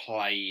they would have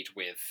played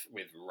with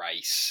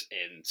race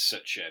in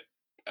such a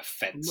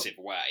offensive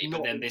way,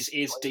 but then this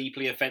is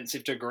deeply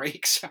offensive to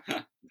Greeks.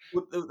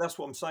 Well, that's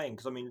what I'm saying,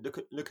 because I mean,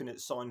 looking at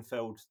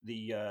Seinfeld,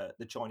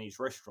 the Chinese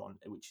restaurant,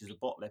 which is a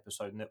bottle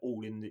episode, and they're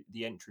all in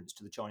the entrance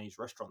to the Chinese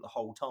restaurant the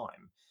whole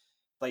time.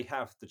 They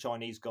have the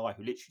Chinese guy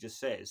who literally just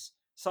says,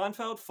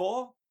 "Seinfeld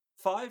 4,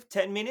 5,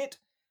 10 minute,"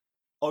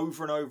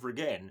 over and over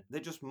again.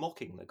 They're just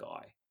mocking the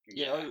guy.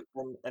 You know,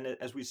 and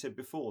as we said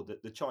before,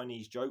 that the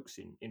Chinese jokes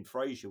in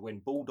Frasier, when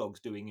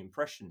Bulldog's doing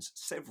impressions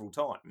several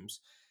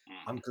times,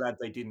 I'm glad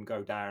they didn't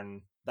go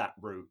down that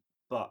route.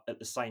 But at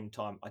the same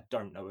time, I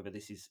don't know whether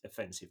this is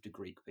offensive to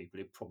Greek people.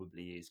 It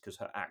probably is, because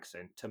her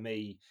accent, to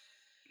me,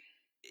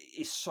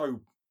 is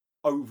so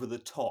over the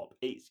top.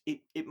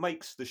 It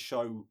makes the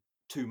show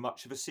too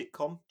much of a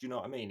sitcom. Do you know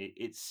what I mean?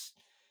 It's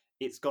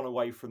gone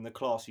away from the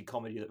classy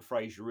comedy that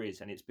Frasier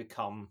is, and it's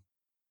become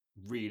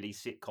really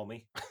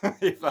sitcom-y,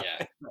 if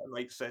that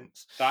makes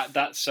sense.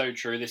 That's so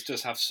true. This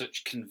does have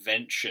such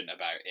convention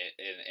about it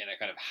in a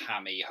kind of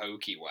hammy,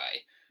 hokey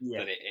way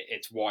that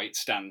its white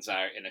stands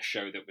out in a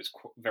show that was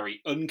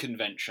very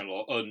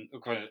unconventional or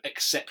kind of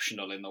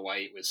exceptional in the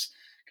way it was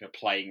kind of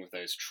playing with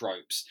those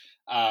tropes.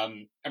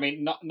 I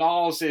mean,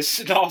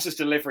 Niles'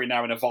 delivery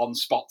now when Yvonne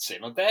spots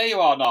him. Oh, there you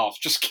are, Niles.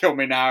 Just kill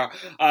me now.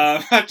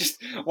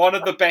 Just one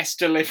of the best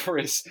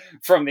deliveries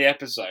from the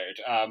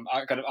episode.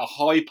 Kind of a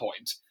high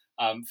point.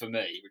 For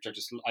me, which I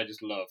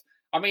just love.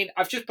 I mean,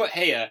 I've just put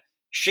here,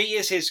 she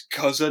is his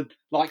cousin.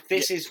 Like,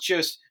 this is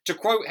just, to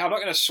quote, I'm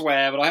not going to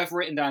swear, but I have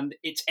written down,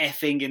 it's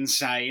effing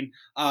insane.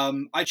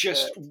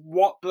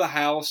 What the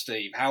hell,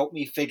 Steve? Help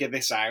me figure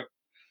this out.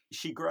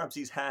 She grabs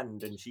his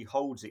hand and she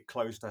holds it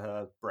close to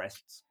her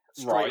breasts,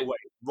 straight away,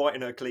 right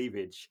in her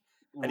cleavage.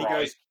 And he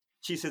goes,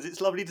 she says,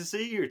 "It's lovely to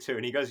see you two."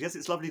 And he goes, "Yes,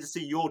 it's lovely to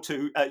see you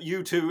two,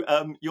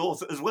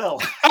 yours as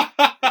well."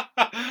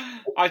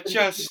 It's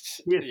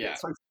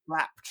so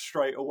flapped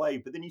straight away.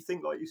 But then you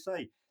think, like you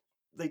say,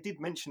 they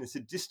did mention it's a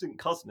distant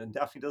cousin, and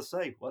Daphne does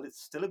say, "Well,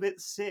 it's still a bit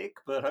sick,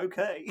 but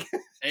okay."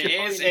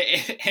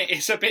 It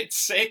is a bit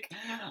sick.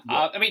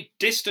 Yeah. I mean,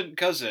 distant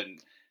cousin.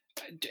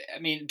 I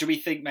mean, do we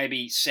think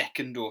maybe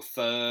second or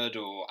third,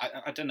 or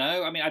I don't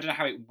know. I mean, I don't know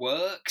how it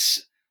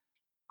works.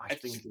 I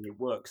think it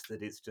works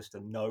that it's just a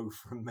no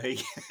from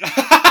me.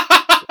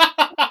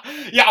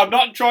 Yeah, I'm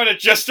not trying to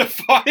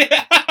justify it.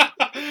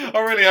 I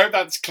really hope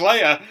that's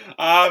clear.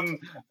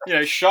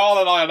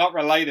 Charlotte and I are not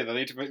related. I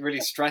need to really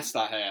stress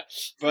that here.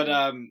 But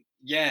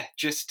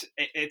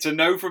it's a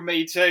no from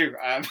me too.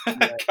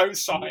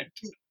 Co-signed.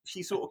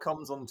 She sort of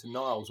comes on to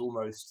Niles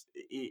almost.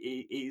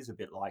 It is a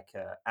bit like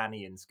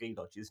Annie in Ski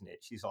Lodge, isn't it?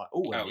 She's like,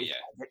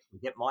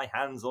 get my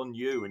hands on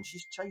you, and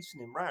she's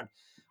chasing him round.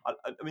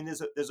 I mean,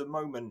 there's a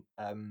moment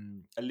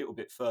a little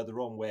bit further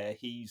on where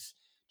he's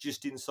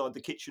just inside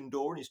the kitchen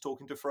door and he's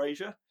talking to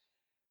Frasier.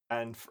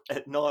 And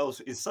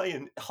Niles is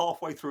saying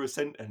halfway through a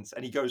sentence,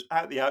 and he goes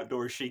out the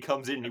outdoor as she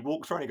comes in, and he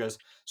walks around and he goes,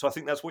 "So I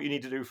think that's what you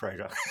need to do,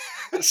 Frasier."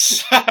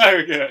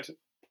 So good.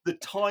 the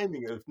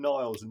timing of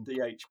Niles and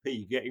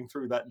DHP getting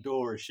through that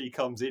door as she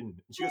comes in. And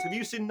she goes, "Have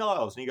you seen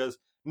Niles?" And he goes,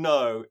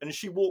 "No." And as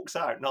she walks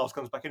out, Niles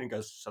comes back in and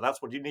goes, "So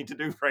that's what you need to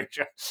do,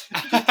 Frasier." Just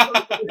trying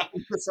to have a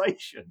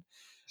conversation.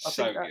 I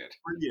So think that's good.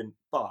 brilliant.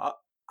 But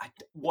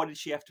why did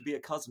she have to be a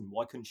cousin?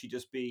 Why couldn't she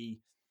just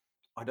be,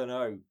 I don't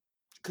know,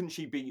 couldn't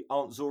she be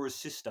Aunt Zora's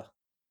sister?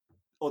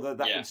 Although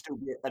that Yeah. would still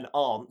be an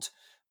aunt,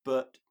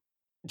 but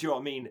do you know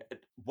what I mean?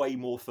 Way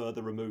more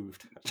further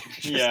removed.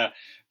 Yeah.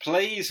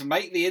 Please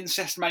make the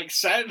incest make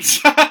sense.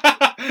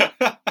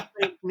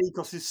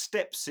 Nikos'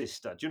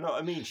 stepsister. Do you know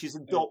what I mean? She's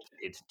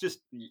adopted.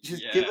 Just give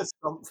Yeah. us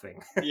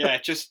something. Yeah,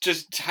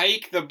 just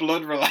take the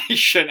blood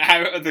relation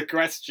out of the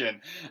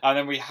question, and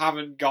then we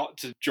haven't got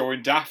to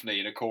join Daphne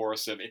in a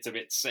chorus of "It's a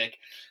bit sick."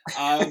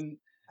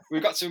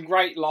 We've got some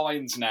great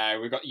lines now.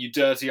 We've got "You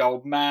dirty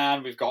old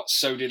man." We've got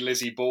 "So did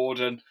Lizzie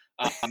Borden."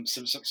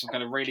 Some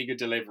kind of really good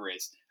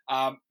deliveries.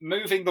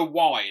 Moving the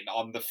wine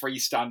on the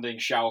freestanding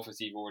shelf,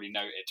 as you've already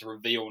noted, to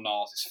reveal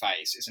Niles'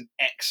 face is an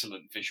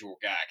excellent visual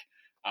gag.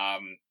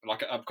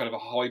 Like a kind of a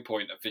high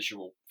point of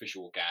visual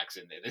gags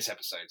in this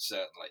episode,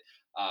 certainly.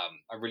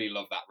 I really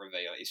love that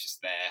reveal. He's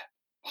just there,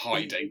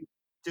 hiding.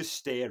 Just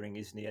staring,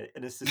 isn't he?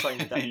 And it's the same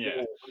with that Yeah.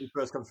 door. When he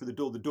first comes through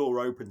the door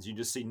opens, you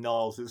just see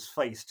Niles'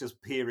 face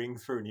just peering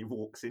through and he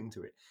walks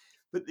into it.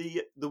 But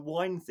the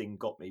wine thing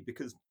got me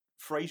because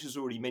Frasier's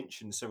already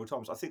mentioned several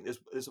times. I think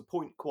there's a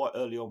point quite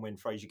early on when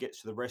Frasier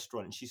gets to the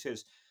restaurant and she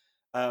says,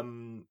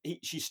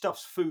 she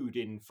stuffs food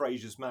in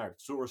Frasier's mouth.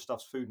 Zora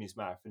stuffs food in his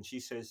mouth, and she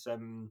says,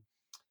 "I'm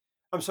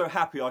so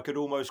happy I could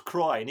almost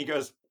cry." And he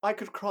goes, "I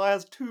could cry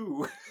as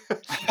too."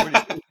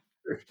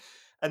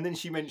 And then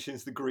she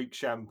mentions the Greek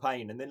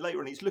champagne. And then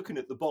later on, he's looking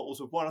at the bottles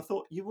of wine. I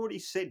thought, you've already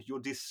said your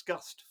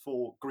disgust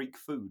for Greek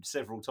food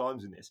several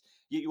times in this.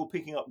 Yet you're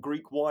picking up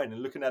Greek wine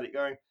and looking at it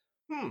going,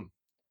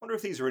 wonder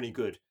if these are any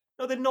good.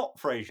 No, they're not,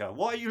 Frasier.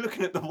 Why are you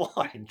looking at the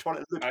wine? Trying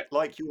to look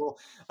like you're,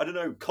 I don't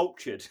know,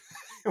 cultured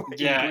in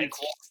Yeah, Greek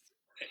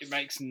wine. it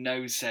makes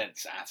no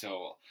sense at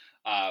all.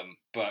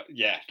 But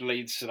yeah,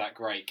 leads to that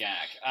great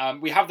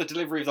gag. We have the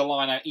delivery of the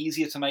line out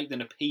easier to make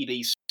than a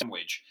PB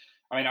sandwich.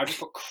 I mean, I just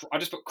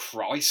put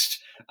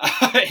Christ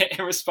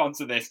in response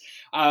to this.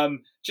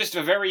 Just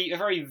a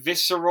very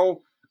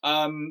visceral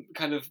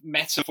kind of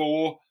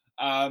metaphor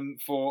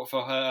for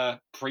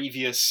her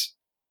previous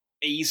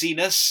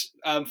easiness,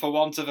 for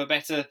want of a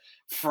better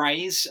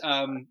phrase.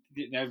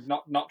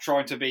 Not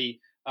trying to be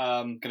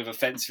kind of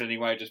offensive in any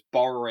way, just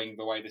borrowing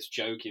the way this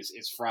joke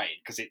is framed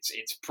because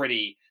it's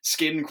pretty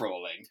skin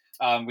crawling.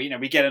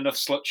 We get enough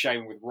slut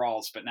shaming with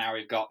Roz, but now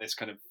we've got this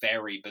kind of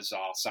very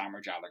bizarre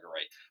sandwich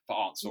allegory for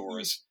Aunt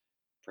Zora's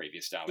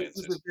previous It is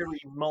dalliances. a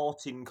very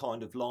Martin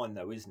kind of line,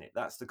 though, isn't it?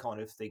 That's the kind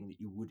of thing that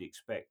you would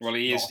expect. Well,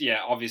 he is, Martin.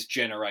 of his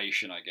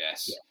generation, I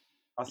guess. Yeah.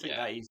 I think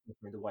that is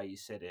definitely the way you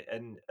said it.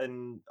 And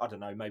I don't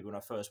know, maybe when I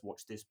first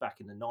watched this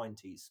back in the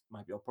 90s,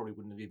 maybe I probably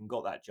wouldn't have even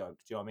got that joke.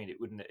 Do you know what I mean?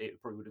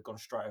 It probably would have gone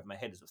straight over my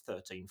head as a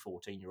 13,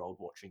 14-year-old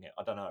watching it.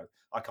 I don't know.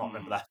 I can't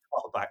remember that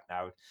far back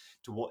now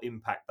to what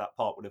impact that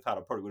part would have had.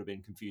 I probably would have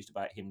been confused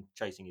about him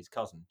chasing his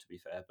cousin, to be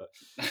fair.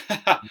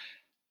 But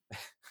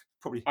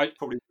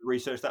probably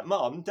research that.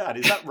 Mum, Dad,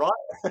 is that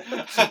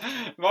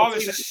right? Mom,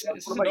 is this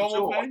a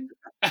normal thing?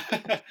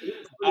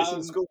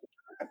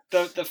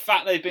 The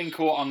fact they've been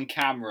caught on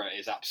camera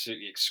is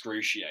absolutely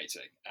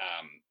excruciating,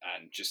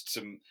 and just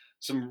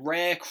some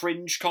rare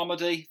cringe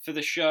comedy for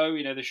the show.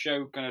 The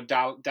show kind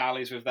of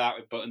dallies with that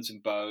with buttons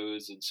and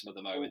bows and some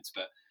other moments,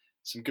 but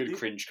some good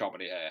cringe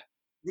comedy here.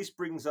 This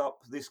brings up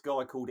this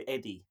guy called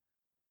Eddie,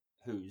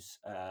 who's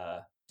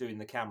doing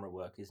the camera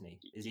work, isn't he?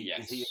 Is he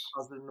a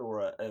cousin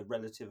or a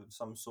relative of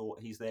some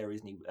sort? He's there,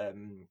 isn't he?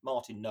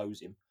 Martin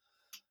knows him.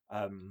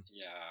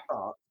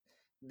 But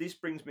this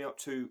brings me up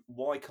to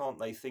why can't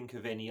they think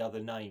of any other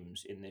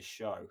names in this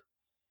show?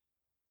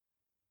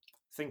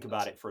 Think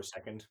about it for a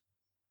second.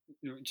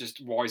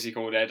 Just why is he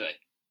called Eddie?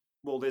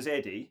 Well, there's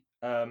Eddie.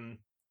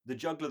 The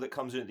juggler that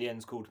comes in at the end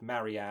is called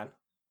Marianne.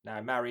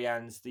 Now,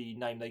 Marianne's the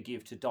name they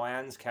give to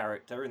Diane's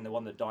character in the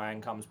one that Diane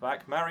comes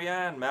back.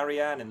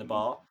 Marianne in the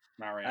bar.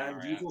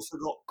 And you've also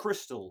got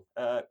Crystal.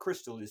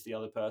 Crystal is the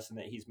other person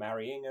that he's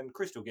marrying, and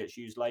Crystal gets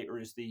used later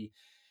as the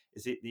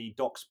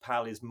Doc's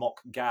pal is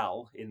Mock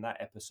Gal in that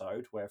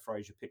episode where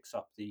Frasier picks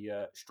up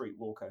the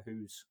streetwalker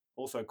who's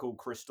also called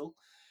Crystal.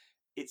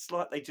 It's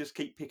like they just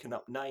keep picking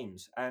up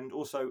names. And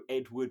also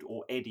Edward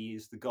or Eddie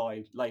is the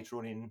guy later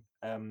on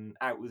in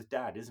Out with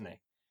Dad, isn't he?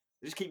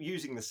 They just keep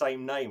using the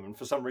same name, and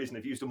for some reason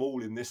they've used them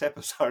all in this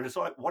episode. It's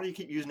like, why do you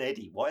keep using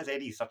Eddie? Why is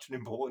Eddie such an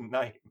important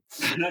name?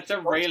 That's a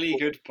really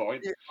good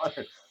point.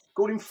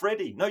 Call him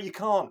Freddie. No, you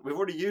can't. We've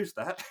already used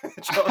that. Do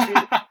you know what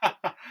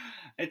I mean?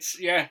 It's,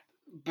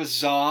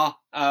 bizarre.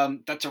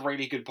 That's a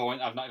really good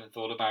point I've not even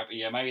thought about.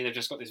 But maybe they've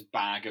just got this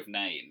bag of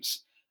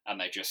names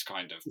and they just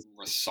kind of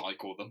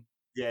recycle them.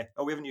 Yeah.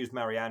 Oh, we haven't used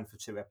Marianne for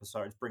 2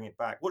 episodes. Bring it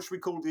back. What should we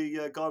call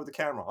the guy with the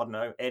camera? I don't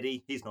know.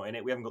 Eddie. He's not in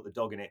it. We haven't got the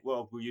dog in it.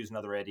 Well, we'll use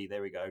another Eddie.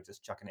 There we go.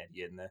 Just chuck an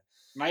Eddie in there.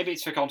 Maybe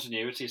it's for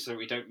continuity so that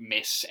we don't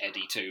miss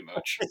Eddie too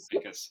much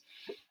because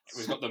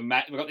we've got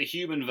the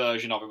human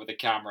version of it with the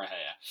camera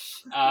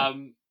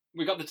here.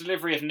 we got the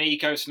delivery of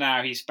Nikos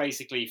now. He's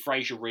basically,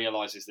 Frasier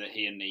realises that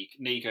he and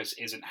Nikos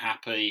isn't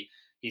happy.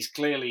 He's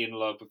clearly in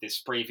love with this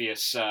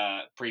previous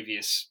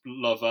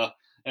lover.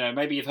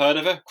 Maybe you've heard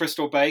of her,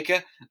 Crystal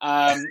Baker.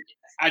 I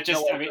I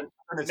don't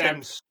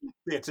attend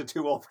theatre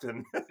too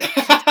often.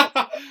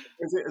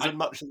 Is it as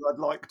much as I'd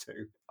like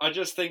to? I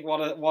just think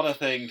what a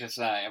thing to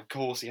say. Of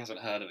course he hasn't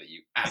heard of it,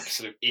 you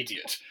absolute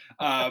idiot.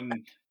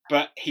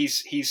 But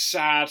he's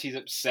sad, he's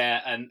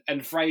upset, and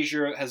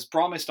Frasier has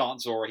promised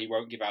Aunt Zora he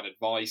won't give out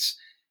advice.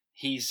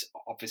 He's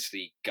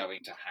obviously going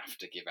to have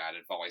to give out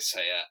advice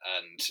here,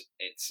 and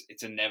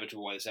it's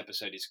inevitable where this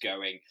episode is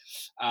going.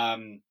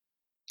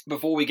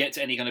 Before we get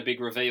to any kind of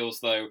big reveals,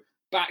 though,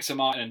 back to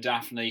Martin and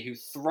Daphne, who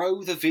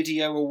throw the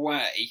video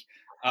away.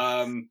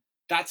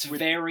 That's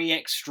very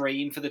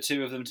extreme for the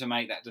two of them to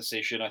make that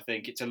decision, I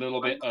think. It's a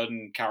little bit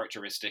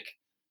uncharacteristic.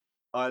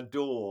 I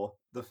adore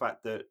the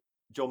fact that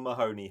John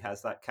Mahoney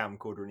has that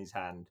camcorder in his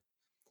hand.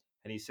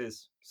 And he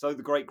says, so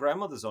the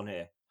great-grandmother's on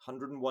here.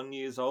 101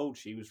 years old,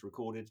 she was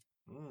recorded.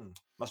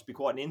 Must be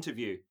quite an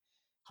interview.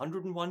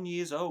 101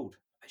 years old.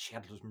 She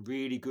had some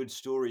really good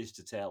stories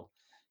to tell.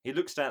 He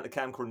looks down at the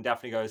camcorder and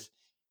Daphne goes,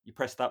 you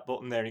press that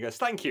button there, and he goes,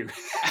 thank you.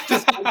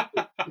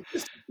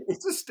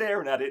 It's just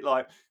staring at it,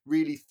 like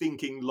really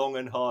thinking long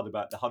and hard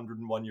about the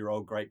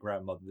 101-year-old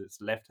great-grandmother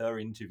that's left her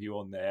interview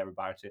on there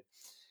about it.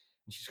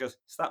 And she just goes,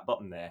 it's that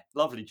button there.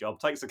 Lovely job.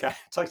 Takes the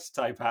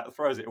tape out,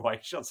 throws it away,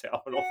 shuts it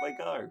up, and off they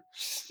go.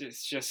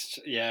 It's just,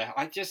 yeah,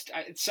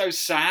 it's so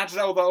sad,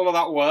 all of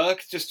that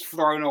work just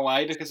thrown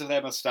away because of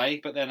their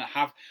mistake. But then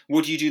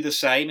would you do the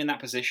same in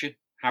that position?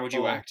 How would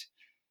you act?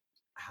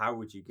 How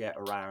would you get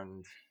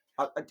around?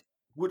 I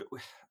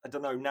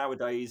don't know.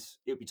 Nowadays,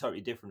 it'd be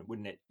totally different,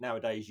 wouldn't it?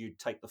 Nowadays, you'd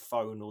take the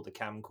phone or the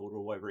camcorder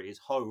or whatever it is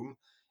home,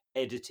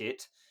 edit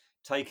it,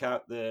 take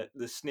out the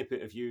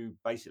snippet of you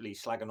basically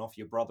slagging off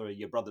your brother,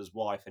 your brother's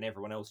wife, and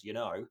everyone else you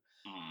know,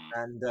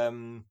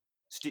 and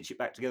stitch it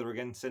back together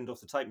again, send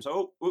off the tape, and say,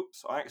 "Oh,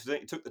 oops, I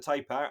accidentally took the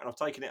tape out, and I've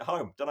taken it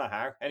home. Don't know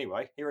how.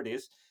 Anyway, here it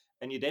is,"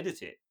 and you'd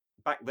edit it.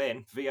 Back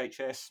then,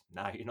 VHS,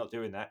 no, you're not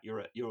doing that.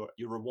 You're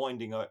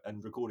rewinding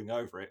and recording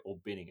over it or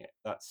binning it.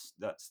 That's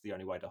the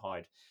only way to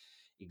hide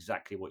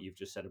exactly what you've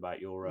just said about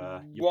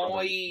your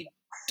why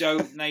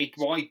don't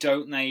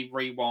they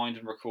rewind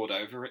and record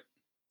over it?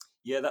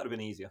 Yeah, that would have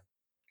been easier.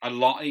 A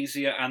lot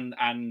easier,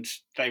 and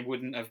they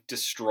wouldn't have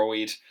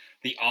destroyed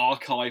the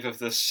archive of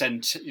the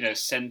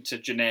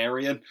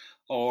centenarian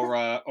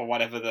or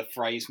whatever the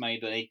phrase may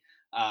be.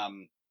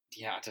 I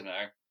don't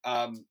know.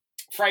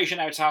 Frasier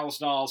now tells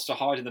Niles to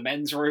hide in the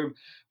men's room.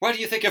 Where do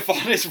you think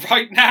Yvonne is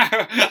right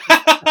now?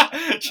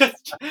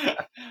 Just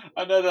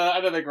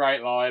another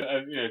great line.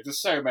 And there's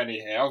so many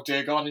here. Oh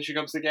dear God, here she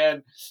comes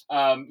again.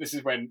 This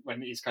is when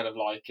he's kind of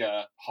like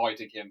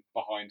hiding him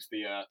behind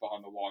the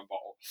wine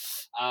bottle.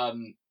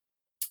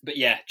 But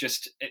yeah,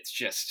 it's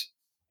just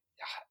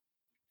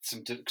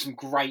some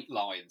great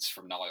lines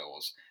from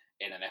Niles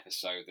in an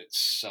episode that's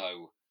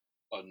so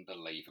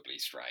unbelievably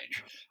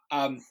strange.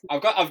 I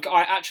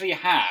actually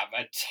have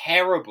a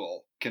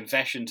terrible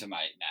confession to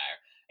make now.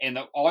 In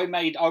that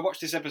I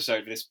watched this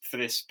episode for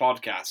this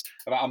podcast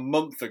about a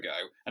month ago,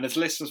 and as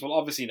listeners will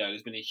obviously know,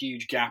 there's been a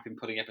huge gap in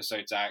putting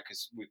episodes out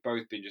because we've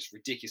both been just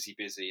ridiculously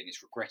busy, and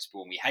it's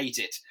regrettable, and we hate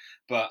it.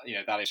 But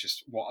that is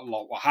just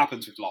what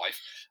happens with life.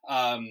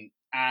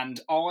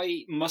 And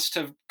I must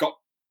have got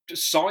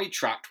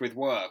sidetracked with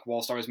work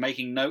whilst I was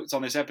making notes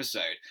on this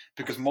episode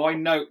because my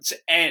notes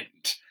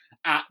end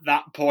at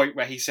that point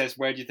where he says,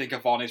 where do you think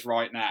Yvonne is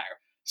right now?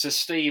 So,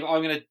 Steve,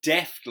 I'm going to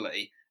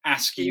deftly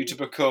ask you to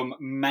become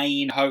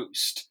main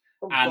host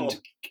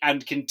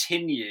and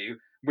continue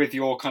with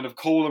your kind of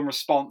call and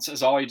response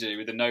as I do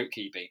with the note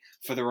keeping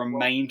for the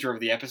remainder of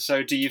the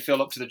episode. Do you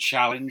feel up to the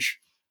challenge?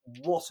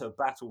 What a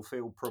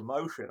battlefield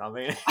promotion. I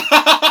mean...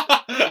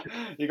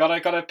 you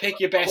gotta pick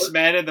your best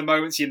men in the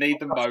moments you need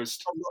them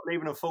most. I'm not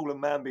leaving a fallen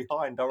man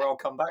behind, or I'll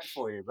come back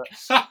for you. But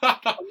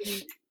I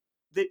mean,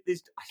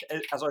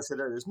 as I said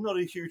earlier, there's not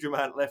a huge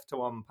amount left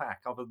to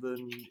unpack, other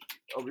than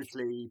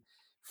obviously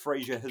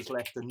Frasier has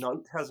left a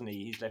note, hasn't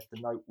he? He's left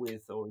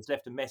he's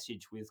left a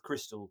message with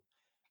Crystal,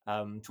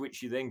 to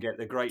which you then get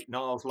the great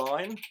Niles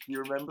line. Do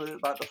you remember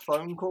about the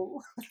phone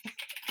call?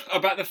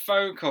 About the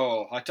phone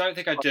call? I don't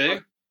think I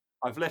do.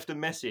 I've left a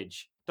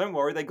message. Don't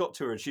worry, they got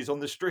to her. She's on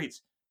the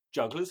streets.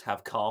 Jugglers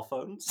have car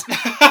phones.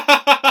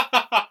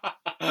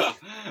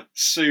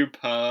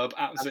 Superb,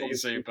 absolutely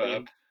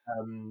superb.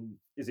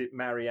 Is it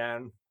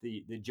Marianne,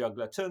 the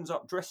juggler, turns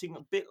up dressing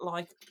a bit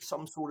like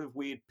some sort of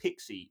weird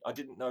pixie. I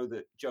didn't know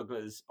that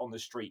jugglers on the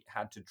street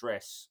had to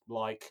dress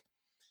like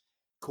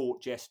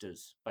court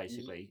jesters,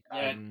 basically.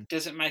 Yeah,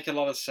 doesn't make a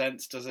lot of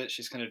sense, does it?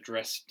 She's kind of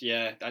dressed,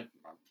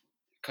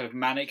 kind of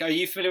manic. Are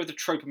you familiar with the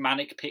trope of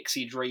manic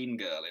pixie dream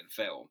girl in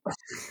film?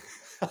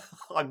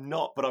 I'm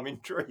not, but I'm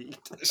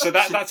intrigued. So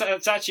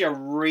that's actually a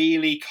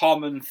really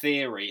common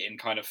theory in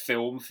kind of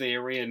film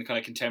theory and kind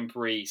of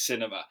contemporary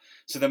cinema.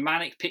 So the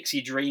manic pixie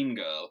dream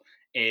girl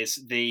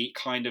is the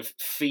kind of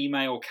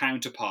female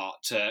counterpart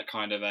to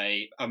kind of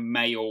a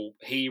male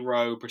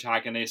hero,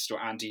 protagonist, or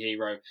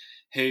anti-hero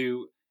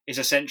who is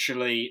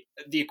essentially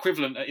the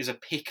equivalent is a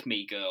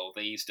pick-me girl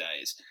these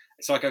days.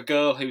 It's like a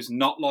girl who's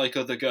not like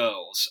other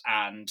girls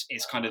and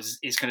is kind of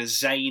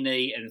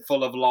zany and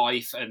full of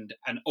life and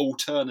an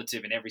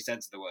alternative in every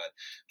sense of the word.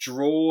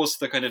 Draws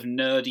the kind of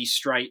nerdy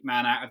straight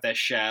man out of their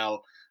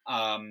shell.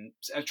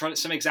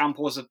 Some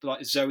examples of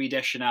like Zooey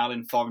Deschanel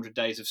in 500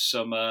 Days of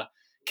Summer,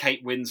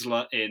 Kate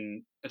Winslet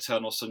in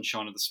Eternal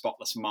Sunshine of the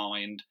Spotless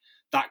Mind.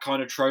 That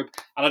kind of trope,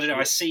 and I don't know.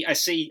 I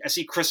see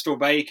Crystal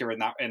Baker in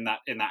that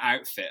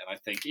outfit, and I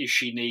think, is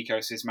she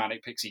Nikos'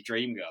 manic pixie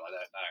dream girl?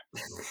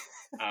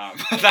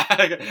 I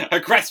don't know.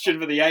 A question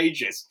for the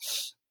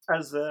ages.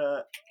 As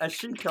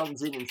she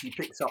comes in and she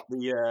picks up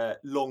the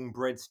long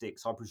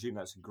breadsticks, I presume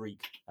that's a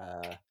Greek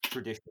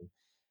tradition.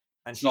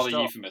 And it's not a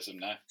euphemism,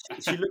 no.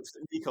 She looks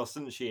at Nikos,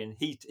 doesn't she? And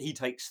he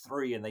takes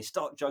 3, and they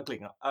start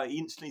juggling. I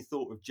instantly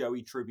thought of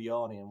Joey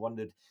Tribbiani and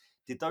wondered,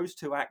 did those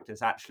two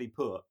actors actually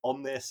put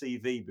on their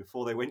CV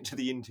before they went to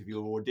the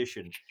interview or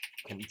audition,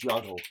 can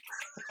juggle?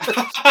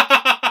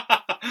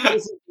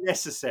 Was it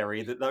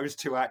necessary that those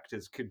two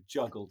actors could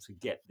juggle to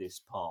get this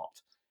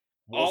part?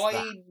 I'd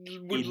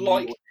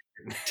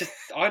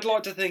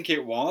like to think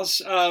it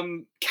was.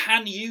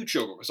 Can you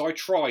juggle? Because I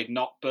tried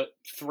not but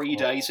 3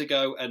 days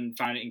ago and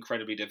found it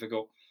incredibly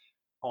difficult.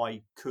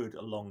 I could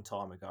a long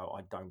time ago.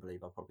 I don't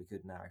believe I probably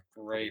could now.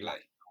 Really?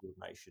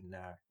 Coordination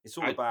now. It's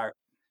all about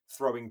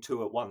throwing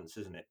 2 at once,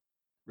 isn't it?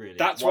 Really.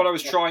 That's what I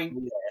was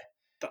trying.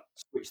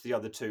 Switch the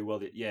other 2.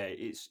 Well,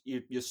 it's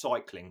you're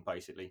cycling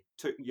basically.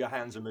 Your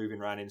hands are moving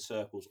around in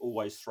circles,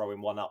 always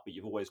throwing one up, but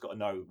you've always got to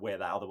know where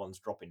that other one's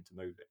dropping to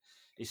move it.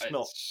 It's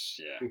a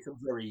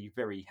very,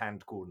 very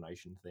hand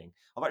coordination thing.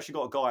 I've actually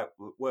got a guy that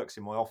works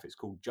in my office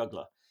called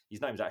Juggler.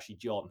 His name's actually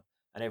John,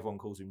 and everyone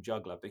calls him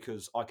Juggler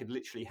because I could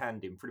literally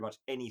hand him pretty much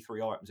any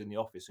 3 items in the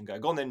office and go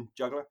on then,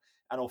 Juggler,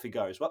 and off he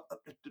goes. Well,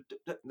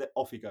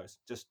 off he goes,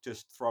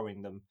 just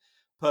throwing them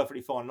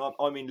perfectly fine.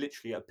 I mean,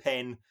 literally a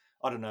pen,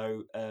 I don't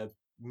know, a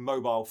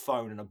mobile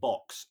phone and a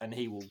box, and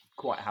he will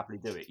quite happily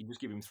do it. You just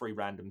give him 3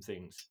 random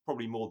things,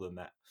 probably more than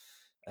that.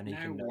 And he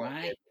can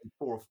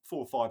four,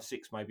 5,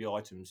 6 maybe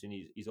items, and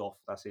he's off.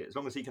 That's it. As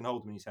long as he can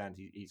hold them in his hand,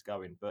 he's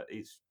going. But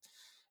it's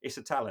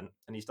a talent,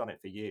 and he's done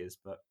it for years.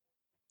 But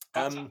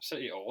that's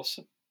absolutely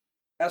awesome.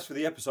 As for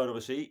the episode,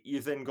 obviously,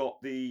 you've then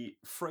got the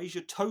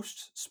Frasier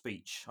toast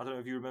speech. I don't know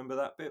if you remember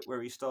that bit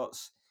where he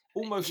starts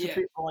almost a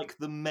bit like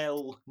the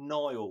Mel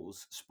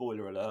Niles.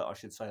 Spoiler alert! I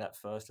should say that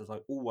first, as I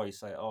always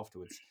say it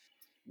afterwards.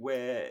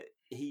 Where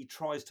he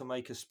tries to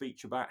make a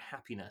speech about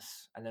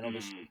happiness, and then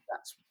obviously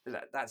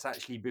that's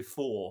actually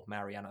before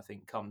Marianne, I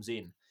think, comes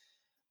in.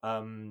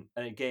 And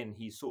again,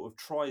 he sort of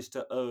tries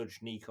to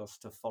urge Nikos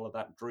to follow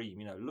that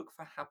dream. Look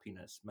for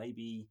happiness.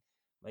 Maybe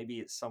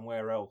it's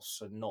somewhere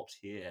else and not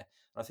here.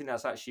 And I think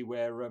that's actually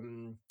where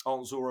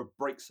Aunt Zora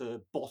breaks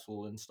a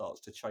bottle and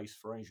starts to chase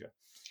Frasier,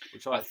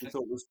 which I actually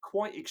thought was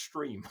quite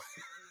extreme.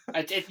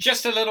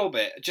 Just a little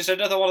bit. Just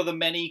another one of the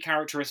many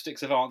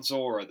characteristics of Aunt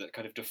Zora that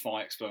kind of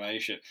defy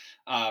explanation.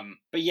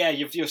 But yeah,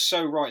 you're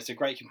so right. It's a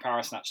great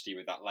comparison actually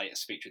with that later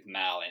speech with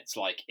Mel. It's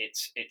like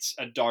it's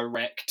a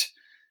direct,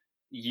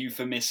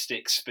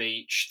 euphemistic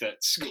speech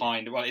that's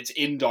kind of, well, it's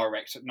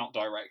indirect, not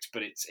direct,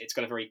 but it's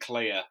got a very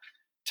clear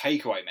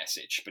takeaway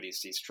message. But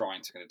he's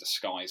trying to kind of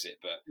disguise it.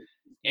 But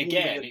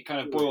again, it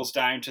kind of boils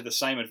down to the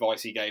same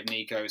advice he gave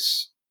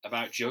Nikos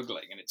about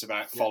juggling, and it's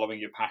about following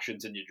your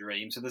passions and your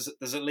dreams. So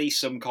there's at least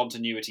some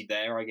continuity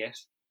there, I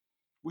guess.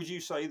 Would you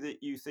say that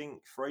you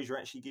think Frasier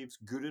actually gives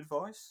good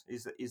advice?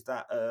 Is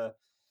that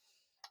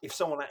if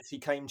someone actually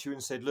came to you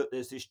and said, look,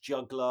 there's this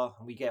juggler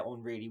and we get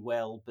on really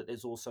well, but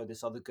there's also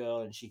this other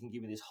girl and she can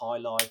give me this high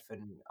life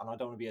and I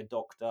don't want to be a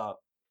doctor,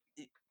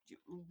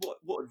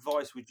 what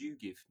advice would you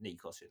give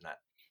Nikos in that?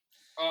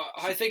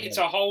 I think it's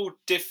a whole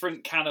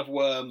different can of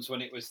worms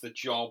when it was the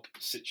job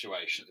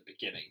situation at the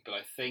beginning, but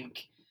I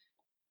think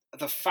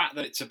the fact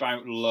that it's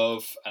about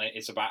love and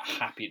it's about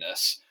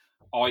happiness,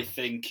 I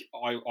think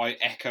I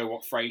echo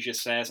what Frasier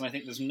says, and I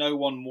think there's no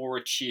one more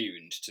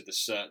attuned to the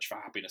search for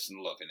happiness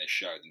and love in this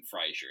show than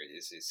Frasier.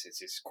 It's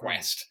his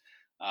quest.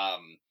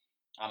 And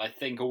I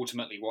think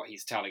ultimately what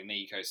he's telling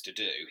Nikos to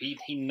do,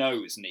 he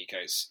knows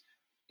Nikos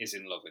is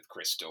in love with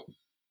Crystal,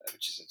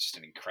 which is just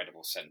an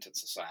incredible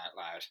sentence to say out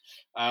loud.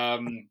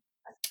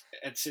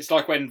 It's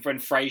like when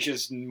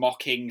Frasier's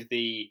mocking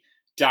the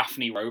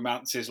Daphne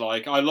romance is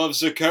like, I love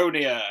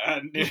zirconia,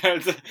 and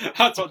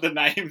that's what the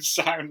names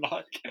sound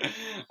like.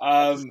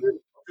 I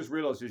just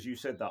realised as you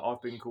said that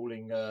I've been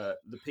calling the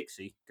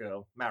pixie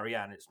girl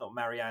Marianne. It's not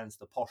Marianne's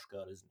the posh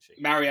girl, isn't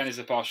she? Marianne is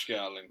the posh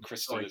girl, and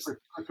Crystal is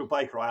Crystal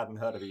Baker. I hadn't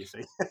heard of her, you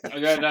see. I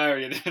don't know,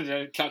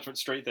 Catchment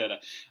Street Theatre.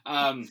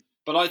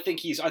 But I think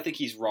he's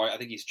right. I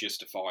think he's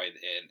justified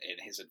in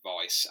his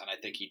advice, and I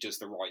think he does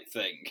the right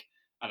thing.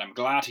 And I'm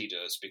glad he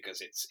does because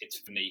it's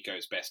for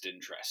Nico's best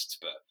interests.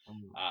 But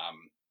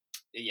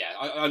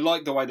I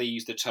like the way they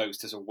use the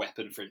toast as a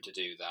weapon for him to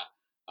do that.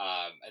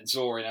 And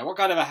Zora, what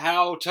kind of a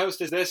hell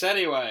toast is this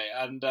anyway?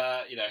 And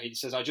he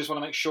says, I just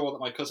want to make sure that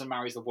my cousin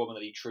marries the woman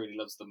that he truly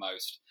loves the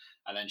most.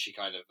 And then she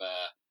kind of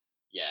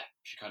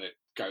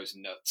goes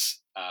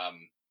nuts.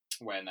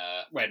 when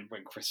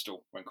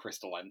Crystal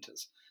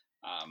enters.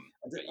 I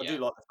do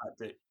like the fact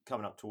that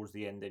coming up towards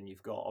the end, then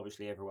you've got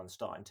obviously everyone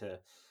starting to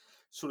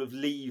sort of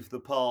leave the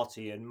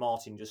party, and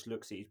Martin just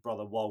looks at his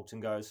brother Walt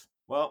and goes,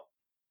 "Well,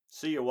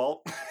 see you,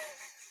 Walt."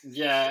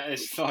 Yeah,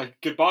 it's like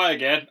goodbye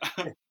again.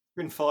 It's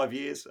been 5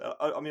 years.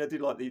 I mean, I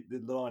did like the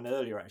line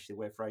earlier actually,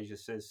 where Fraser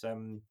says,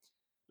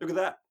 "Look at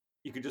that!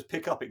 You can just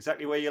pick up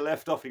exactly where you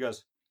left off." He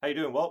goes, "How you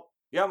doing, Walt?"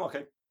 "Yeah, I'm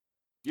okay."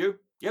 "You?"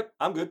 "Yep,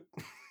 I'm good."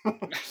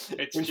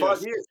 It's Been just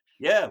 5 years.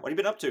 "Yeah, what have you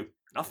been up to?"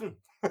 "Nothing."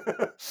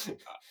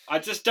 I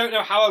just don't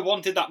know how I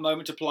wanted that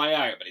moment to play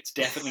out, but it's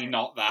definitely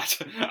not that.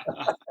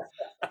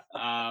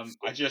 I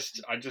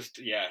just,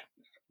 yeah.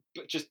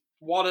 But just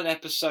what an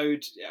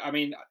episode. I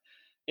mean,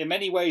 in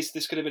many ways,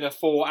 this could have been a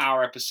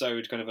 4-hour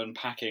episode, kind of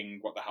unpacking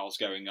what the hell's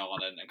going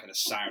on and kind of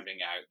sounding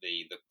out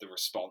the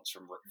response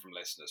from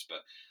listeners.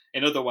 But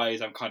in other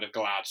ways, I'm kind of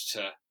glad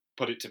to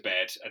put it to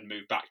bed and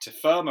move back to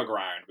firmer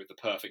ground with the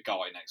perfect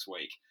guy next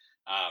week.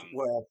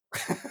 Well,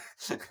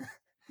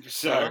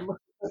 So,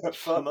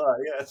 firmer,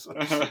 yes.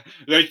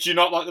 do you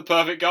not like the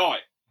perfect guy?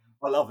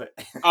 I love it.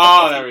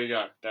 Oh, there we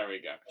go. There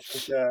we go.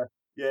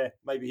 Yeah,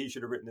 maybe he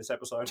should have written this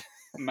episode.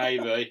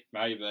 Maybe.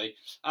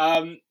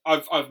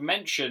 I've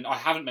mentioned, I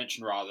haven't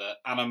mentioned rather,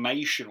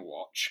 Animation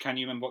Watch. Can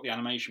you remember what the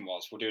animation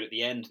was? We'll do it at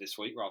the end this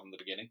week rather than the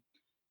beginning.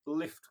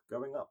 Lift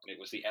going up. It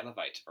was the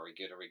elevator. Very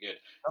good, very good.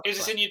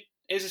 That's right.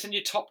 Is this in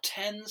your top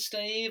 10,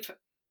 Steve?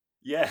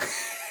 Yeah.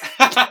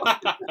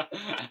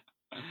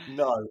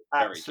 No,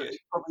 Very absolutely. good.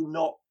 Probably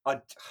not.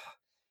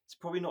 It's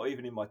probably not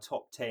even in my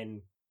top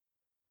 10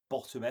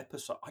 bottom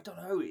episode. I don't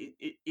know.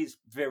 It is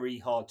very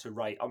hard to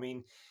rate. I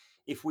mean,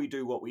 if we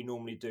do what we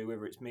normally do,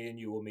 whether it's me and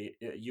you or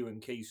you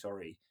and Key,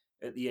 sorry,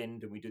 at the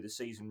end and we do the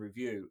season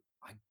review,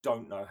 I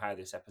don't know how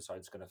this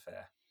episode's going to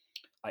fare.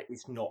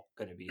 It's not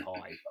going to be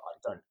high.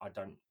 But I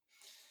don't.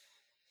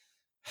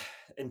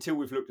 Until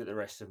we've looked at the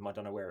rest of them, I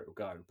don't know where it will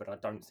go. But I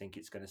don't think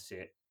it's going to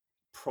sit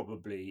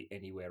probably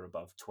anywhere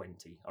above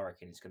 20. I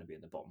reckon it's going to be in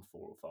the bottom 4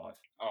 or 5.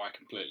 Oh, I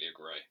completely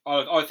agree.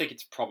 I think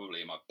it's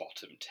probably in my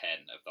bottom 10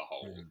 of the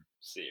whole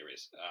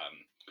series.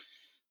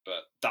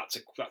 But that's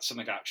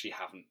something I actually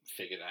haven't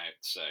figured out,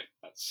 so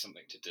that's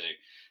something to do.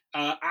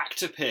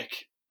 Actor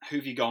pick. Who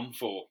have you gone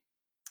for?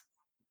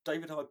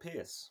 David Hyde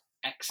Pierce.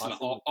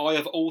 Excellent. I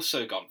have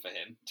also gone for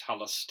him. Tell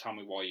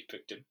me why you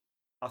picked him.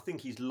 I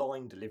think his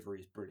line delivery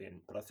is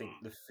brilliant, but I think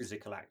the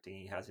physical acting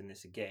he has in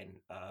this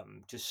again,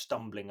 just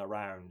stumbling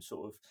around,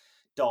 sort of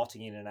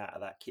darting in and out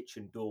of that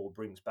kitchen door,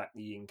 brings back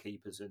the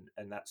innkeepers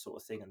and that sort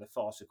of thing, and the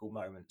farcical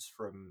moments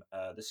from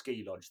the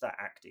ski lodge. That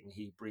acting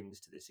he brings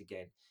to this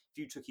again. If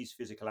you took his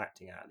physical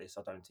acting out of this,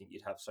 I don't think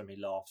you'd have so many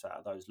laughs out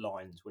of those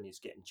lines when he's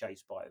getting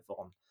chased by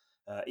Yvonne,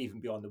 even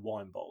behind the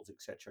wine bottles,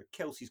 etc.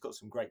 Kelsey's got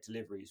some great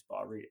deliveries, but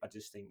I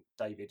just think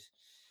David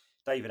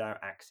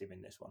outacts him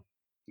in this one.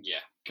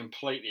 Yeah,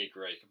 completely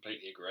agree.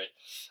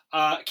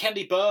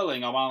 Kendi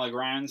Burling on the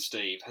ground,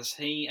 Steve. Has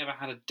he ever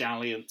had a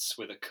dalliance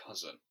with a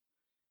cousin?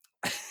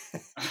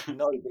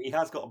 No, but he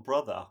has got a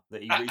brother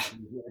that he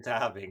recently admitted to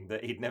having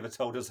that he'd never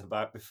told us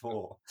about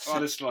before.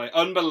 Honestly,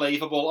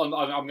 unbelievable.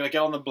 I'm going to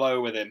get on the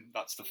blow with him.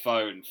 That's the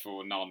phone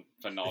for non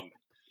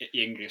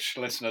English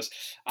listeners.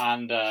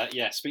 And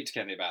speak to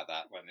Kenny about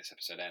that when this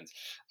episode ends.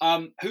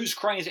 Who's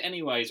crazy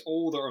anyways?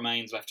 All that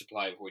remains left to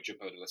play before we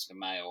jump over to listener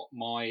mail.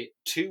 My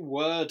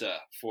 2-worder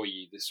for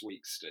you this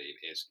week, Steve,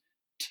 is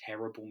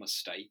terrible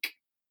mistake.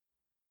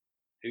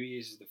 Who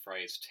uses the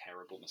phrase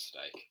terrible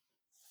mistake?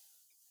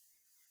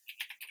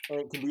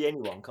 It can be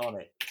anyone, can't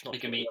it? It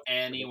can be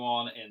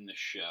anyone in the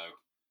show.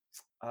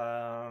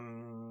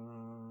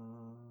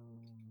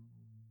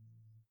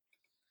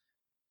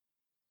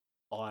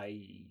 I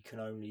can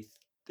only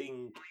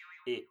think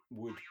it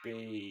would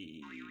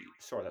be.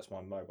 Sorry, that's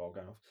my mobile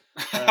going off.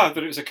 I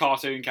thought it was a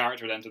cartoon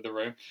character that entered the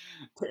room.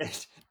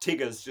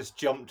 Tigger's just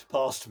jumped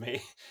past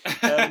me.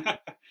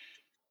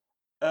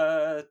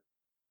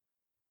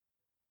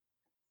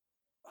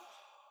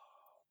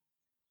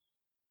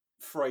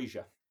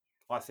 Fraser.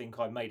 I think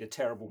I made a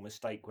terrible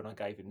mistake when I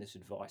gave him this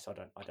advice. I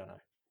don't know.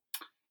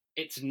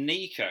 It's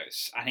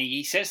Nikos, and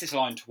he says this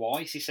line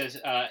twice. He says,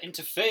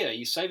 "Interfere,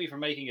 you save me from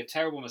making a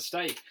terrible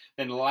mistake."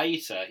 Then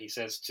later, he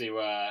says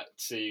to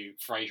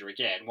Fraser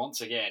again.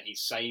 Once again, he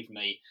saved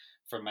me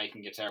from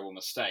making a terrible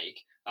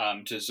mistake.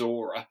 To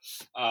Zora.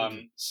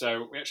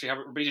 So we actually have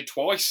it repeated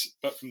twice,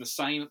 but from the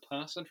same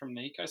person, from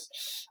Nikos.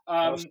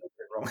 Wrong.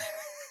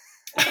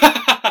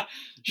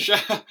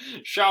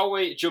 Shall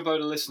we jump over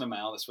to listener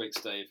mail this week,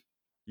 Steve?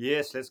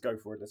 Yes, let's go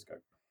for it. Let's go.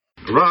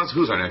 Right,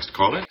 who's our next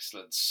caller?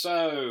 Excellent.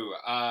 So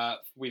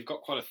we've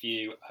got quite a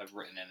few have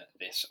written in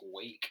this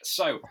week.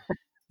 So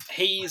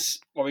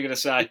what are we going to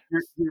say?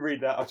 You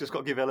read that. I've just got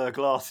to give Ella her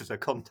glasses. Her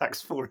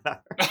contacts falling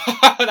out.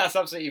 That's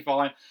absolutely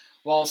fine.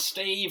 While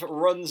Steve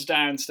runs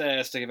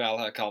downstairs to give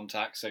Ella her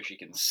contacts so she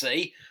can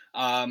see,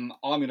 I'm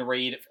going to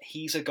read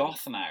He's a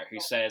Goth Now,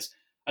 who says,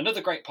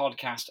 "Another great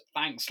podcast.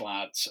 Thanks,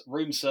 lads.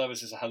 Room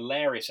service is a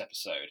hilarious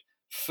episode.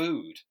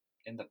 Food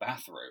in the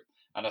bathroom.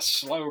 And a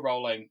slow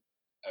rolling,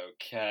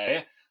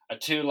 okay, are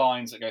 2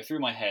 lines that go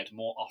through my head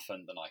more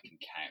often than I can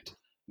count.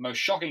 The most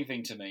shocking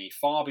thing to me,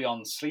 far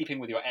beyond sleeping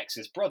with your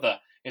ex's brother,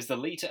 is the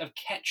litre of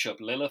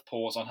ketchup Lilith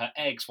pours on her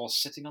eggs while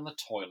sitting on the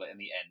toilet in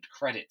the end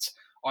credits.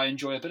 I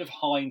enjoy a bit of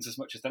Heinz as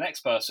much as the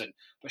next person,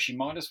 but she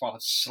might as well have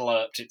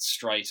slurped it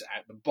straight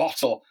out the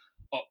bottle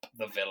up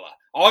the villa.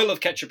 I love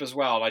ketchup as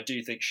well, and I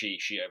do think she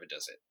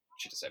overdoes it.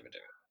 She does overdo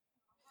it.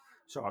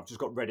 So I've just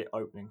got Reddit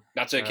opening.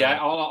 That's okay.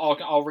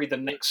 I'll read the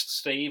next,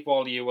 Steve,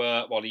 while you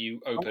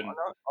open.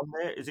 I'm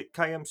there. Is it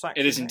KM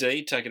Saxon? It is next?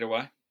 indeed. Take it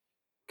away.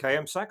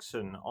 KM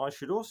Saxon. I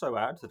should also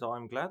add that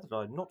I'm glad that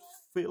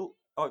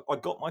I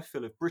got my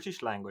fill of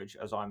British language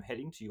as I'm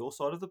heading to your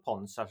side of the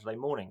pond Saturday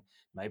morning.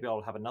 Maybe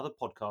I'll have another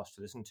podcast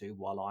to listen to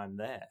while I'm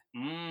there.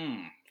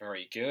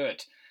 Very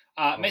good.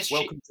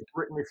 Welcome to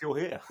Britain if you're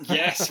here.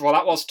 Yes, well,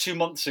 that was 2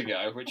 months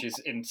ago, which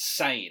is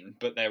insane,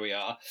 but there we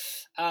are.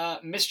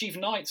 Mischief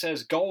Knight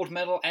says, gold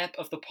medal ep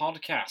of the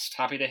podcast.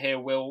 Happy to hear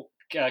Will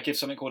give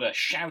something called a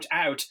shout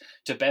out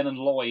to Ben and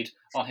Lloyd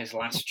on his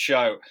last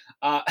show.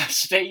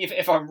 Steve,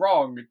 if I'm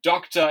wrong,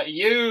 Doctor,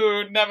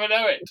 you never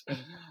know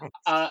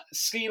it.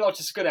 Ski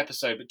Lodge is a good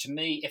episode, but to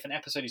me, if an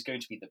episode is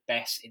going to be the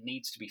best, it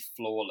needs to be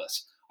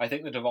flawless. I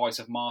think the device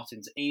of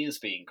Martin's ears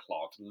being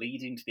clogged,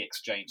 leading to the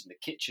exchange in the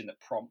kitchen that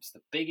prompts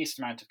the biggest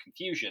amount of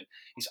confusion,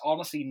 is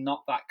honestly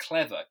not that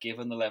clever,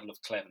 given the level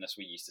of cleverness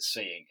we're used to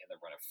seeing in the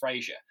run of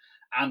Frasier,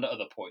 and at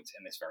other points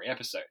in this very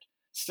episode.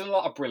 Still a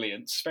lot of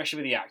brilliance, especially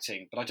with the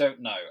acting, but I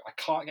don't know. I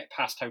can't get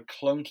past how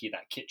clunky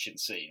that kitchen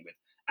scene with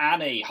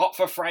Annie, hot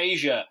for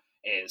Frasier,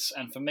 is,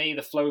 and for me,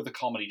 the flow of the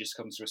comedy just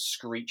comes to a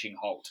screeching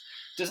halt.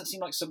 It doesn't seem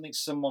like something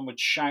someone would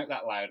shout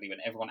that loudly when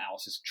everyone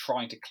else is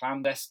trying to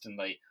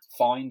clandestinely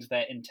find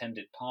their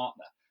intended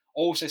partner.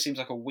 Also seems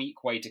like a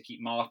weak way to keep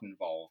Martin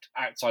involved,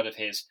 outside of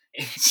his,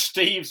 in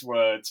Steve's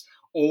words,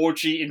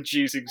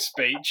 orgy-inducing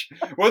speech.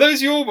 Were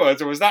those your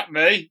words, or was that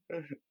me?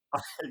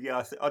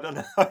 Yeah, I don't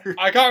know.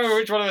 I can't remember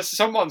which one of us.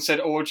 Someone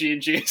said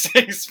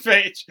orgy-inducing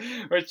speech,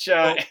 which...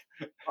 Well,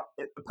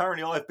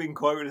 apparently I've been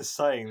quoted as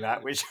saying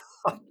that, which...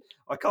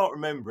 I can't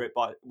remember it,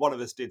 but one of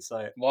us did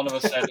say it. One of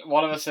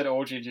us said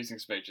orgy-inducing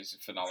speech is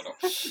phenomenal.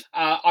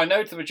 I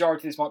know the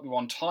majority of this might be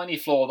one tiny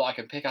flaw that I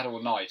can pick out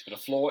all night, but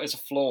a flaw is a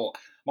flaw.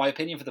 My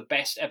opinion for the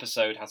best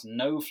episode has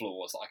no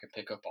flaws that I can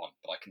pick up on,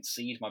 but I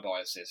concede my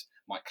biases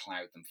might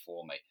cloud them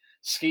for me.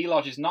 Ski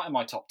Lodge is not in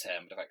my top 10,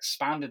 but if I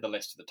expanded the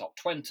list to the top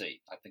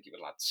 20, I think it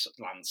would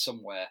land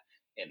somewhere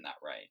in that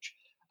range.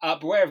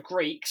 Beware of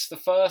Greeks, the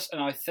first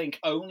and I think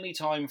only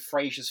time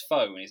Frasier's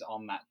phone is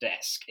on that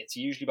desk. It's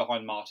usually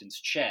behind Martin's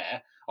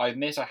chair. I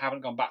admit I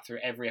haven't gone back through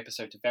every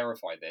episode to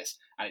verify this,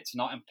 and it's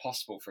not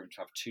impossible for him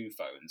to have two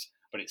phones,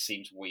 but it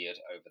seems weird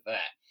over there.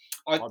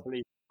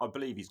 I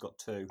believe he's got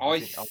two. I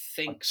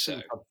think so.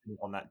 I've seen it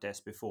on that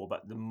desk before,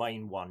 but the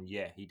main one,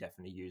 yeah, he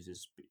definitely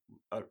uses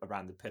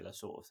around the pillar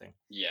sort of thing.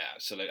 Yeah,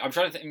 absolutely. I'm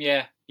trying to think.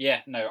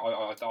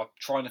 I'm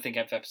trying to think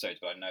of episodes,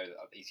 but I know that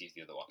he's used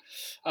the other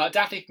one.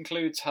 Daphne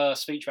concludes her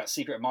speech about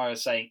secret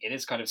admirers saying it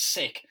is kind of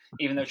sick,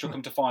 even though she'll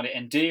come to find it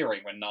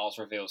endearing when Niles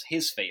reveals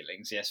his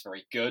feelings. Yes,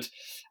 very good.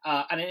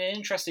 And in an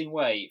interesting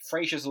way,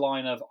 Frasier's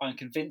line of "I'm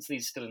convinced that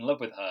he's still in love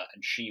with her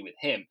and she with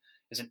him"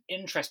 is an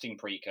interesting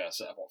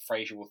precursor of what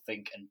Frasier will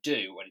think and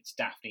do when it's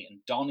Daphne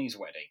and Donnie's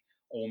wedding,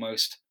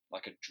 almost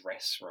like a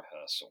dress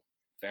rehearsal.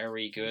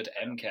 Very good,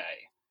 MK.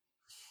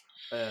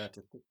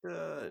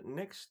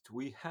 Next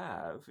we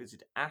have, is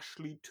it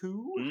Ashley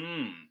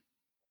 2?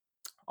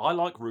 I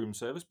like room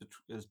service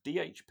because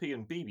DHP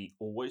and BB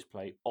always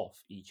play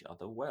off each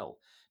other well.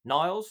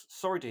 Niles,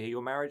 sorry to hear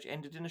your marriage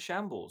ended in a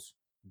shambles.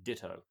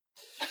 Ditto.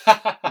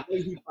 The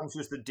way he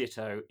punches the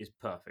ditto is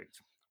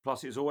perfect.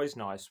 Plus, it's always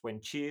nice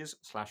when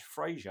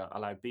Cheers/Frasier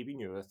allowed Bibi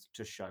Newirth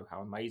to show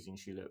how amazing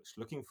she looks.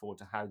 Looking forward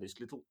to how this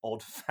little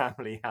odd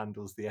family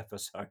handles the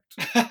episode.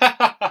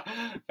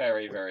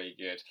 Very, very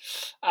good.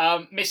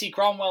 Missy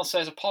Cromwell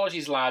says,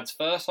 apologies, lads.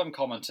 First time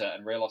commenter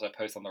and realise I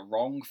posted on the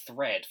wrong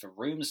thread for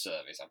room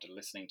service after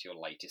listening to your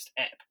latest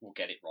ep. We'll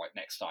get it right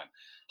next time.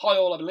 Hi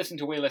all, I've been listening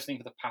to We're Listening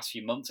for the past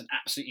few months and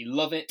absolutely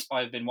love it.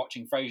 I've been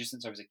watching Frasier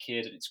since I was a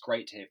kid and it's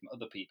great to hear from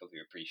other people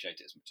who appreciate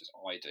it as much as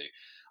I do.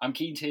 I'm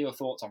keen to hear your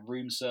thoughts on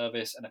room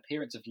service. An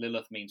appearance of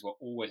Lilith means we're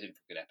always in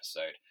for a good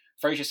episode.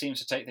 Frasier seems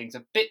to take things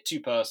a bit too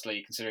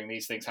personally, considering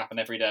these things happen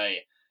every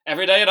day.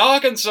 Every day in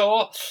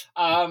Arkansas.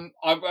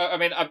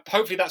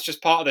 Hopefully that's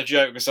just part of the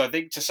joke, because I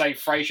think to say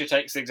Frasier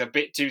takes things a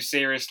bit too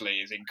seriously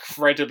is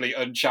incredibly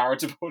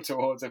uncharitable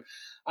towards him.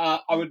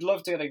 I would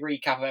love to get a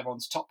recap of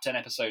everyone's top 10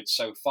 episodes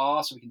so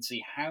far, so we can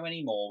see how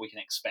many more we can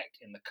expect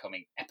in the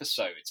coming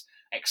episodes.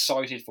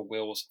 Excited for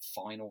Will's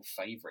final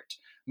favourite.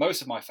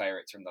 Most of my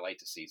favourites are in the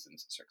later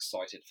seasons, so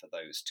excited for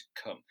those to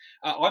come.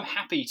 I'm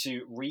happy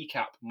to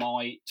recap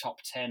my top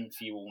 10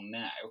 for you all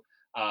now.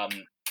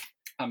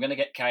 I'm going to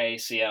get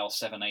KACL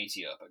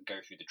 780 up and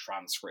go through the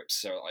transcripts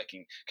so I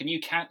can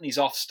you count these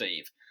off,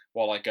 Steve,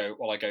 while I go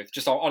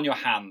just on your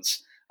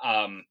hands.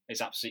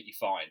 It's absolutely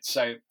fine.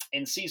 So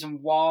in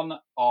season 1,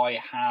 I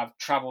have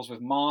Travels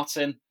with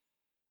Martin.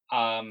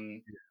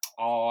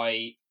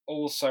 I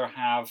also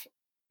have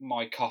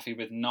My Coffee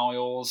with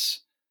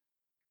Niles,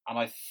 and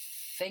I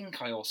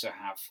think I also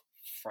have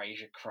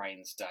Frasier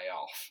Crane's Day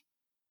Off.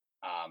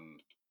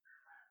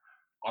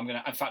 I'm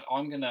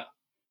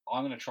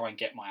gonna try and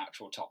get my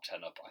actual top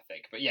 10 up, I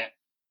think. But yeah,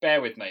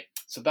 bear with me.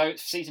 So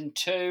season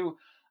 2,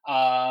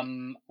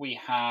 we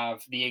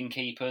have The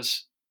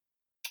Innkeepers,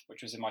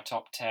 which was in my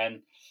top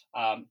 10.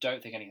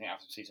 Don't think anything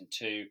else from season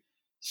 2.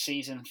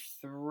 Season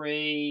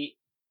 3,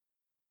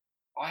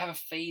 I have a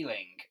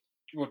feeling.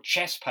 Well,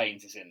 Chest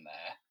Pains is in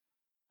there.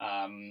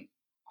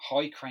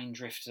 High Crane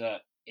Drifter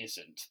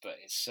isn't, but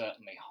it's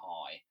certainly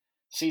high.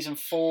 Season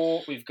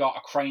 4, we've got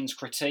A Crane's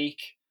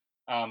Critique,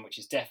 which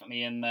is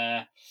definitely in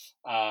there.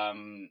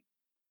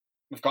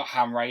 We've got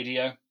Ham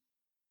Radio,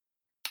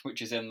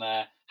 which is in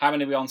there. How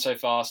many are we on so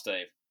far,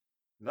 Steve?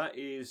 That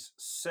is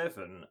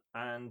 7,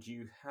 and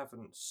you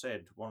haven't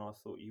said one I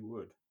thought you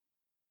would.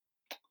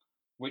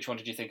 Which one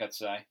did you think I'd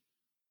say?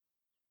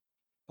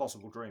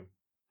 Possible Dream.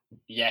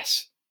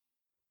 Yes,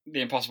 The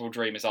Impossible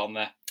Dream is on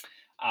there.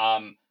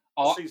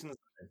 Season 7?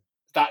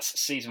 That's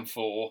season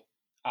 4.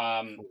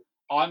 I'm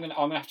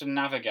gonna have to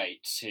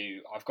navigate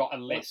to. I've got a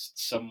list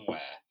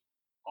somewhere.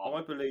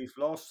 I believe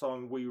last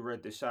time we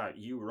read this out,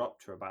 you were up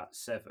to about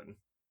 7.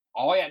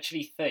 I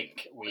actually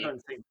think I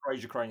don't think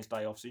Fraser Crane's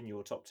Day Off's in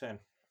your top 10.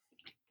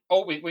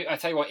 Oh, I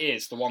tell you what, it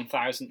is the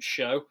 1000th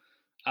show.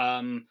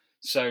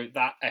 So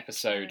that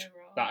episode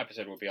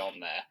will be on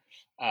there.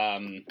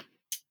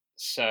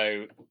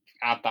 So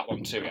add that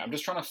one to it. I'm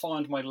just trying to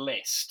find my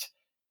list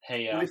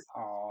here.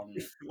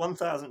 If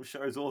 1000th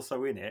show is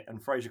also in it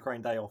and Fraser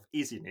Crane Day Off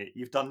is in it,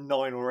 you've done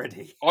 9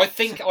 already. I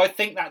think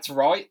that's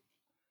right.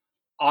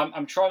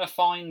 I'm trying to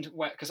find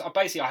where, because I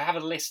have a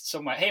list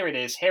somewhere. Here it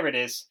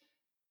is.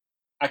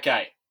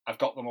 Okay, I've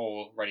got them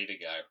all ready to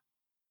go.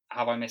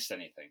 Have I missed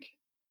anything?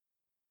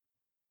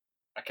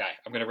 Okay,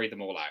 I'm going to read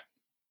them all out.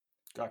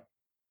 Go.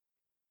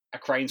 A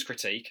Crane's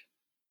Critique.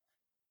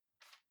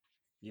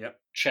 Yep.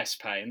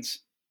 Chest Pains.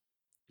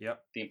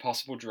 Yep. The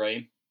Impossible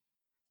Dream.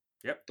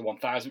 Yep. The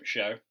 1000th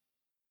Show.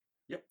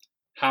 Yep.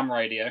 Ham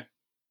Radio.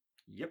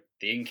 Yep.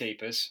 The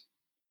Innkeepers.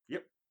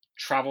 Yep.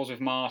 Travels with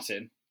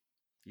Martin.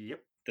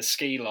 Yep. The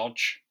Ski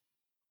Lodge.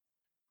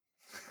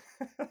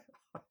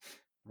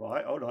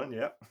 Right, hold on,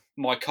 yep.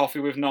 My Coffee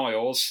with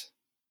Niles.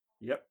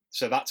 Yep.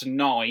 So that's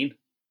 9.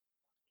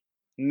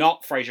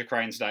 Not Fraser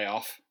Crane's Day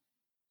Off.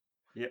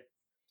 Yep.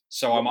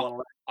 So I'm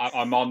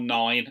on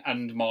 9,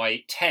 and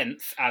my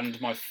 10th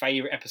and my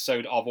favourite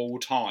episode of all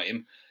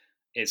time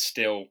is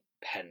still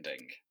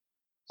pending.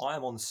 I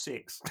am on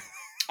 6.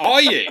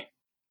 Are you?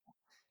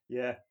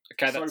 Yeah.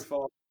 Okay. So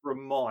far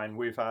from mine,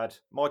 we've had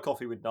My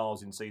Coffee with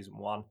Niles in season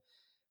 1,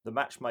 The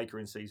Matchmaker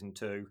in season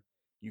 2,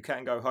 You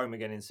Can Go Home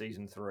Again in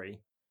season 3,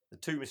 The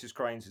Two Mrs.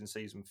 Cranes in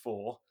season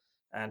 4,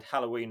 and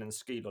Halloween and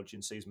Ski Lodge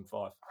in season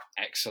 5.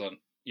 Excellent.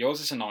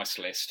 Yours is a nice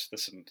list.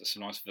 There's some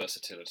nice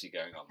versatility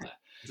going on there.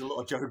 There's a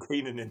lot of Joe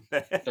Keenan in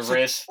there. There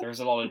is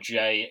a lot of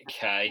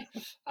JK.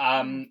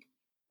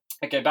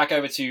 Okay, back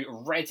over to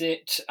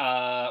Reddit.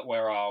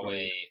 Where are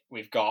we?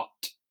 We've got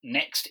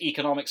Next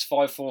Economics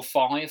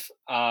 545.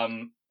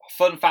 Fun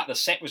fact: the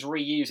set was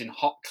reused in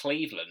Hot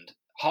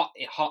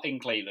in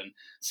Cleveland,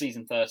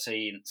 season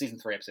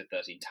 3, episode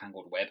 13,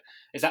 Tangled Web.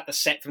 Is that the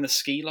set from the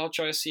Ski Lodge?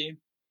 I assume.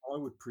 I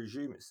would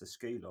presume it's the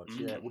Ski Lodge.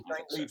 Yeah. Well,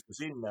 Jane Leeves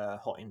was in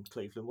Hot in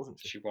Cleveland, wasn't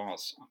she? She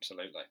was,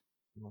 absolutely.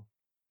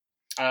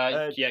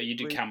 Yeah. You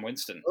do Cam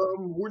Winston.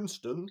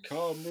 Winston.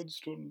 Cam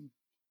Winston.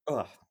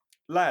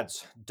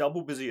 Lads,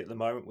 double busy at the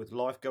moment with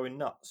life going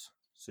nuts.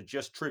 So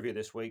just trivia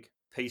this week.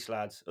 Peace,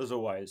 lads. As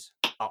always,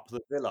 up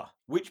the Villa.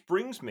 Which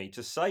brings me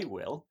to say,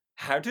 Will,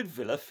 how did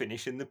Villa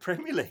finish in the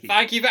Premier League?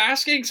 Thank you for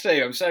asking,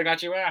 Steve. I'm so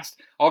glad you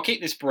asked. I'll keep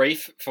this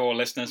brief for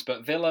listeners,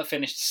 but Villa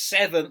finished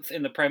 7th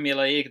in the Premier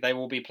League. They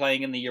will be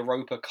playing in the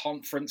Europa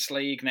Conference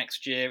League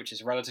next year, which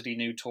is a relatively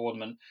new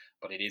tournament,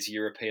 but it is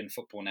European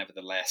football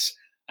nevertheless.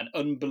 An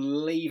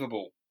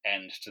unbelievable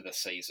end to the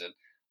season,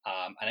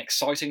 and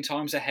exciting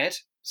times ahead.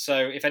 So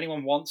if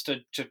anyone wants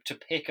to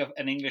pick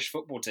an English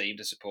football team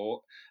to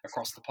support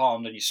across the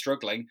pond and you're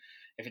struggling,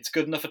 if it's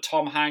good enough for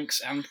Tom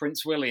Hanks and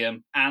Prince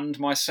William and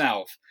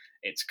myself,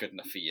 it's good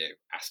enough for you,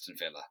 Aston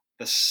Villa.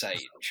 The same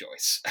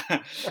choice.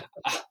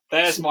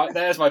 There's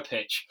my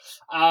pitch.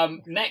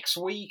 Next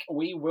week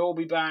we will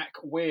be back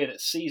with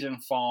season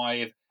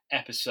 5,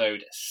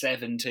 episode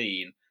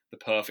 17, The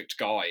Perfect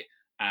Guy,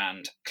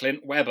 and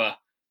Clint Webber.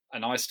 A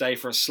Nice Day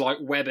for a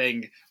Slight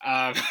Webbing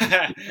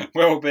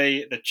will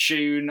be the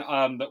tune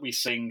that we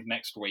sing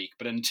next week.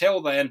 But until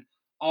then,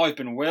 I've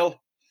been Will.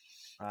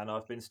 And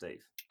I've been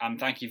Steve. And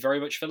thank you very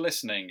much for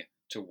listening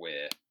to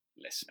We're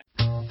Listening.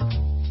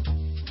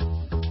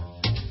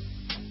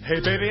 Hey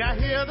baby, I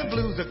hear the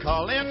blues are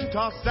calling,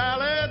 tossed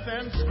salads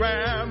and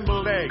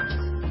scrambled eggs.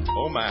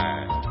 Oh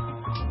my.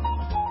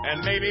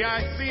 And maybe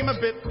I seem a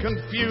bit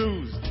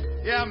confused.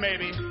 Yeah,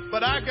 maybe,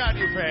 but I got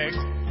you pegged.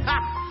 Ha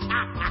ha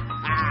ha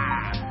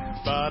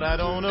ha. But I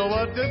don't know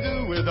what to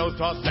do with those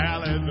tossed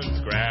salads and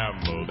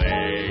scrambled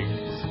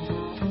eggs.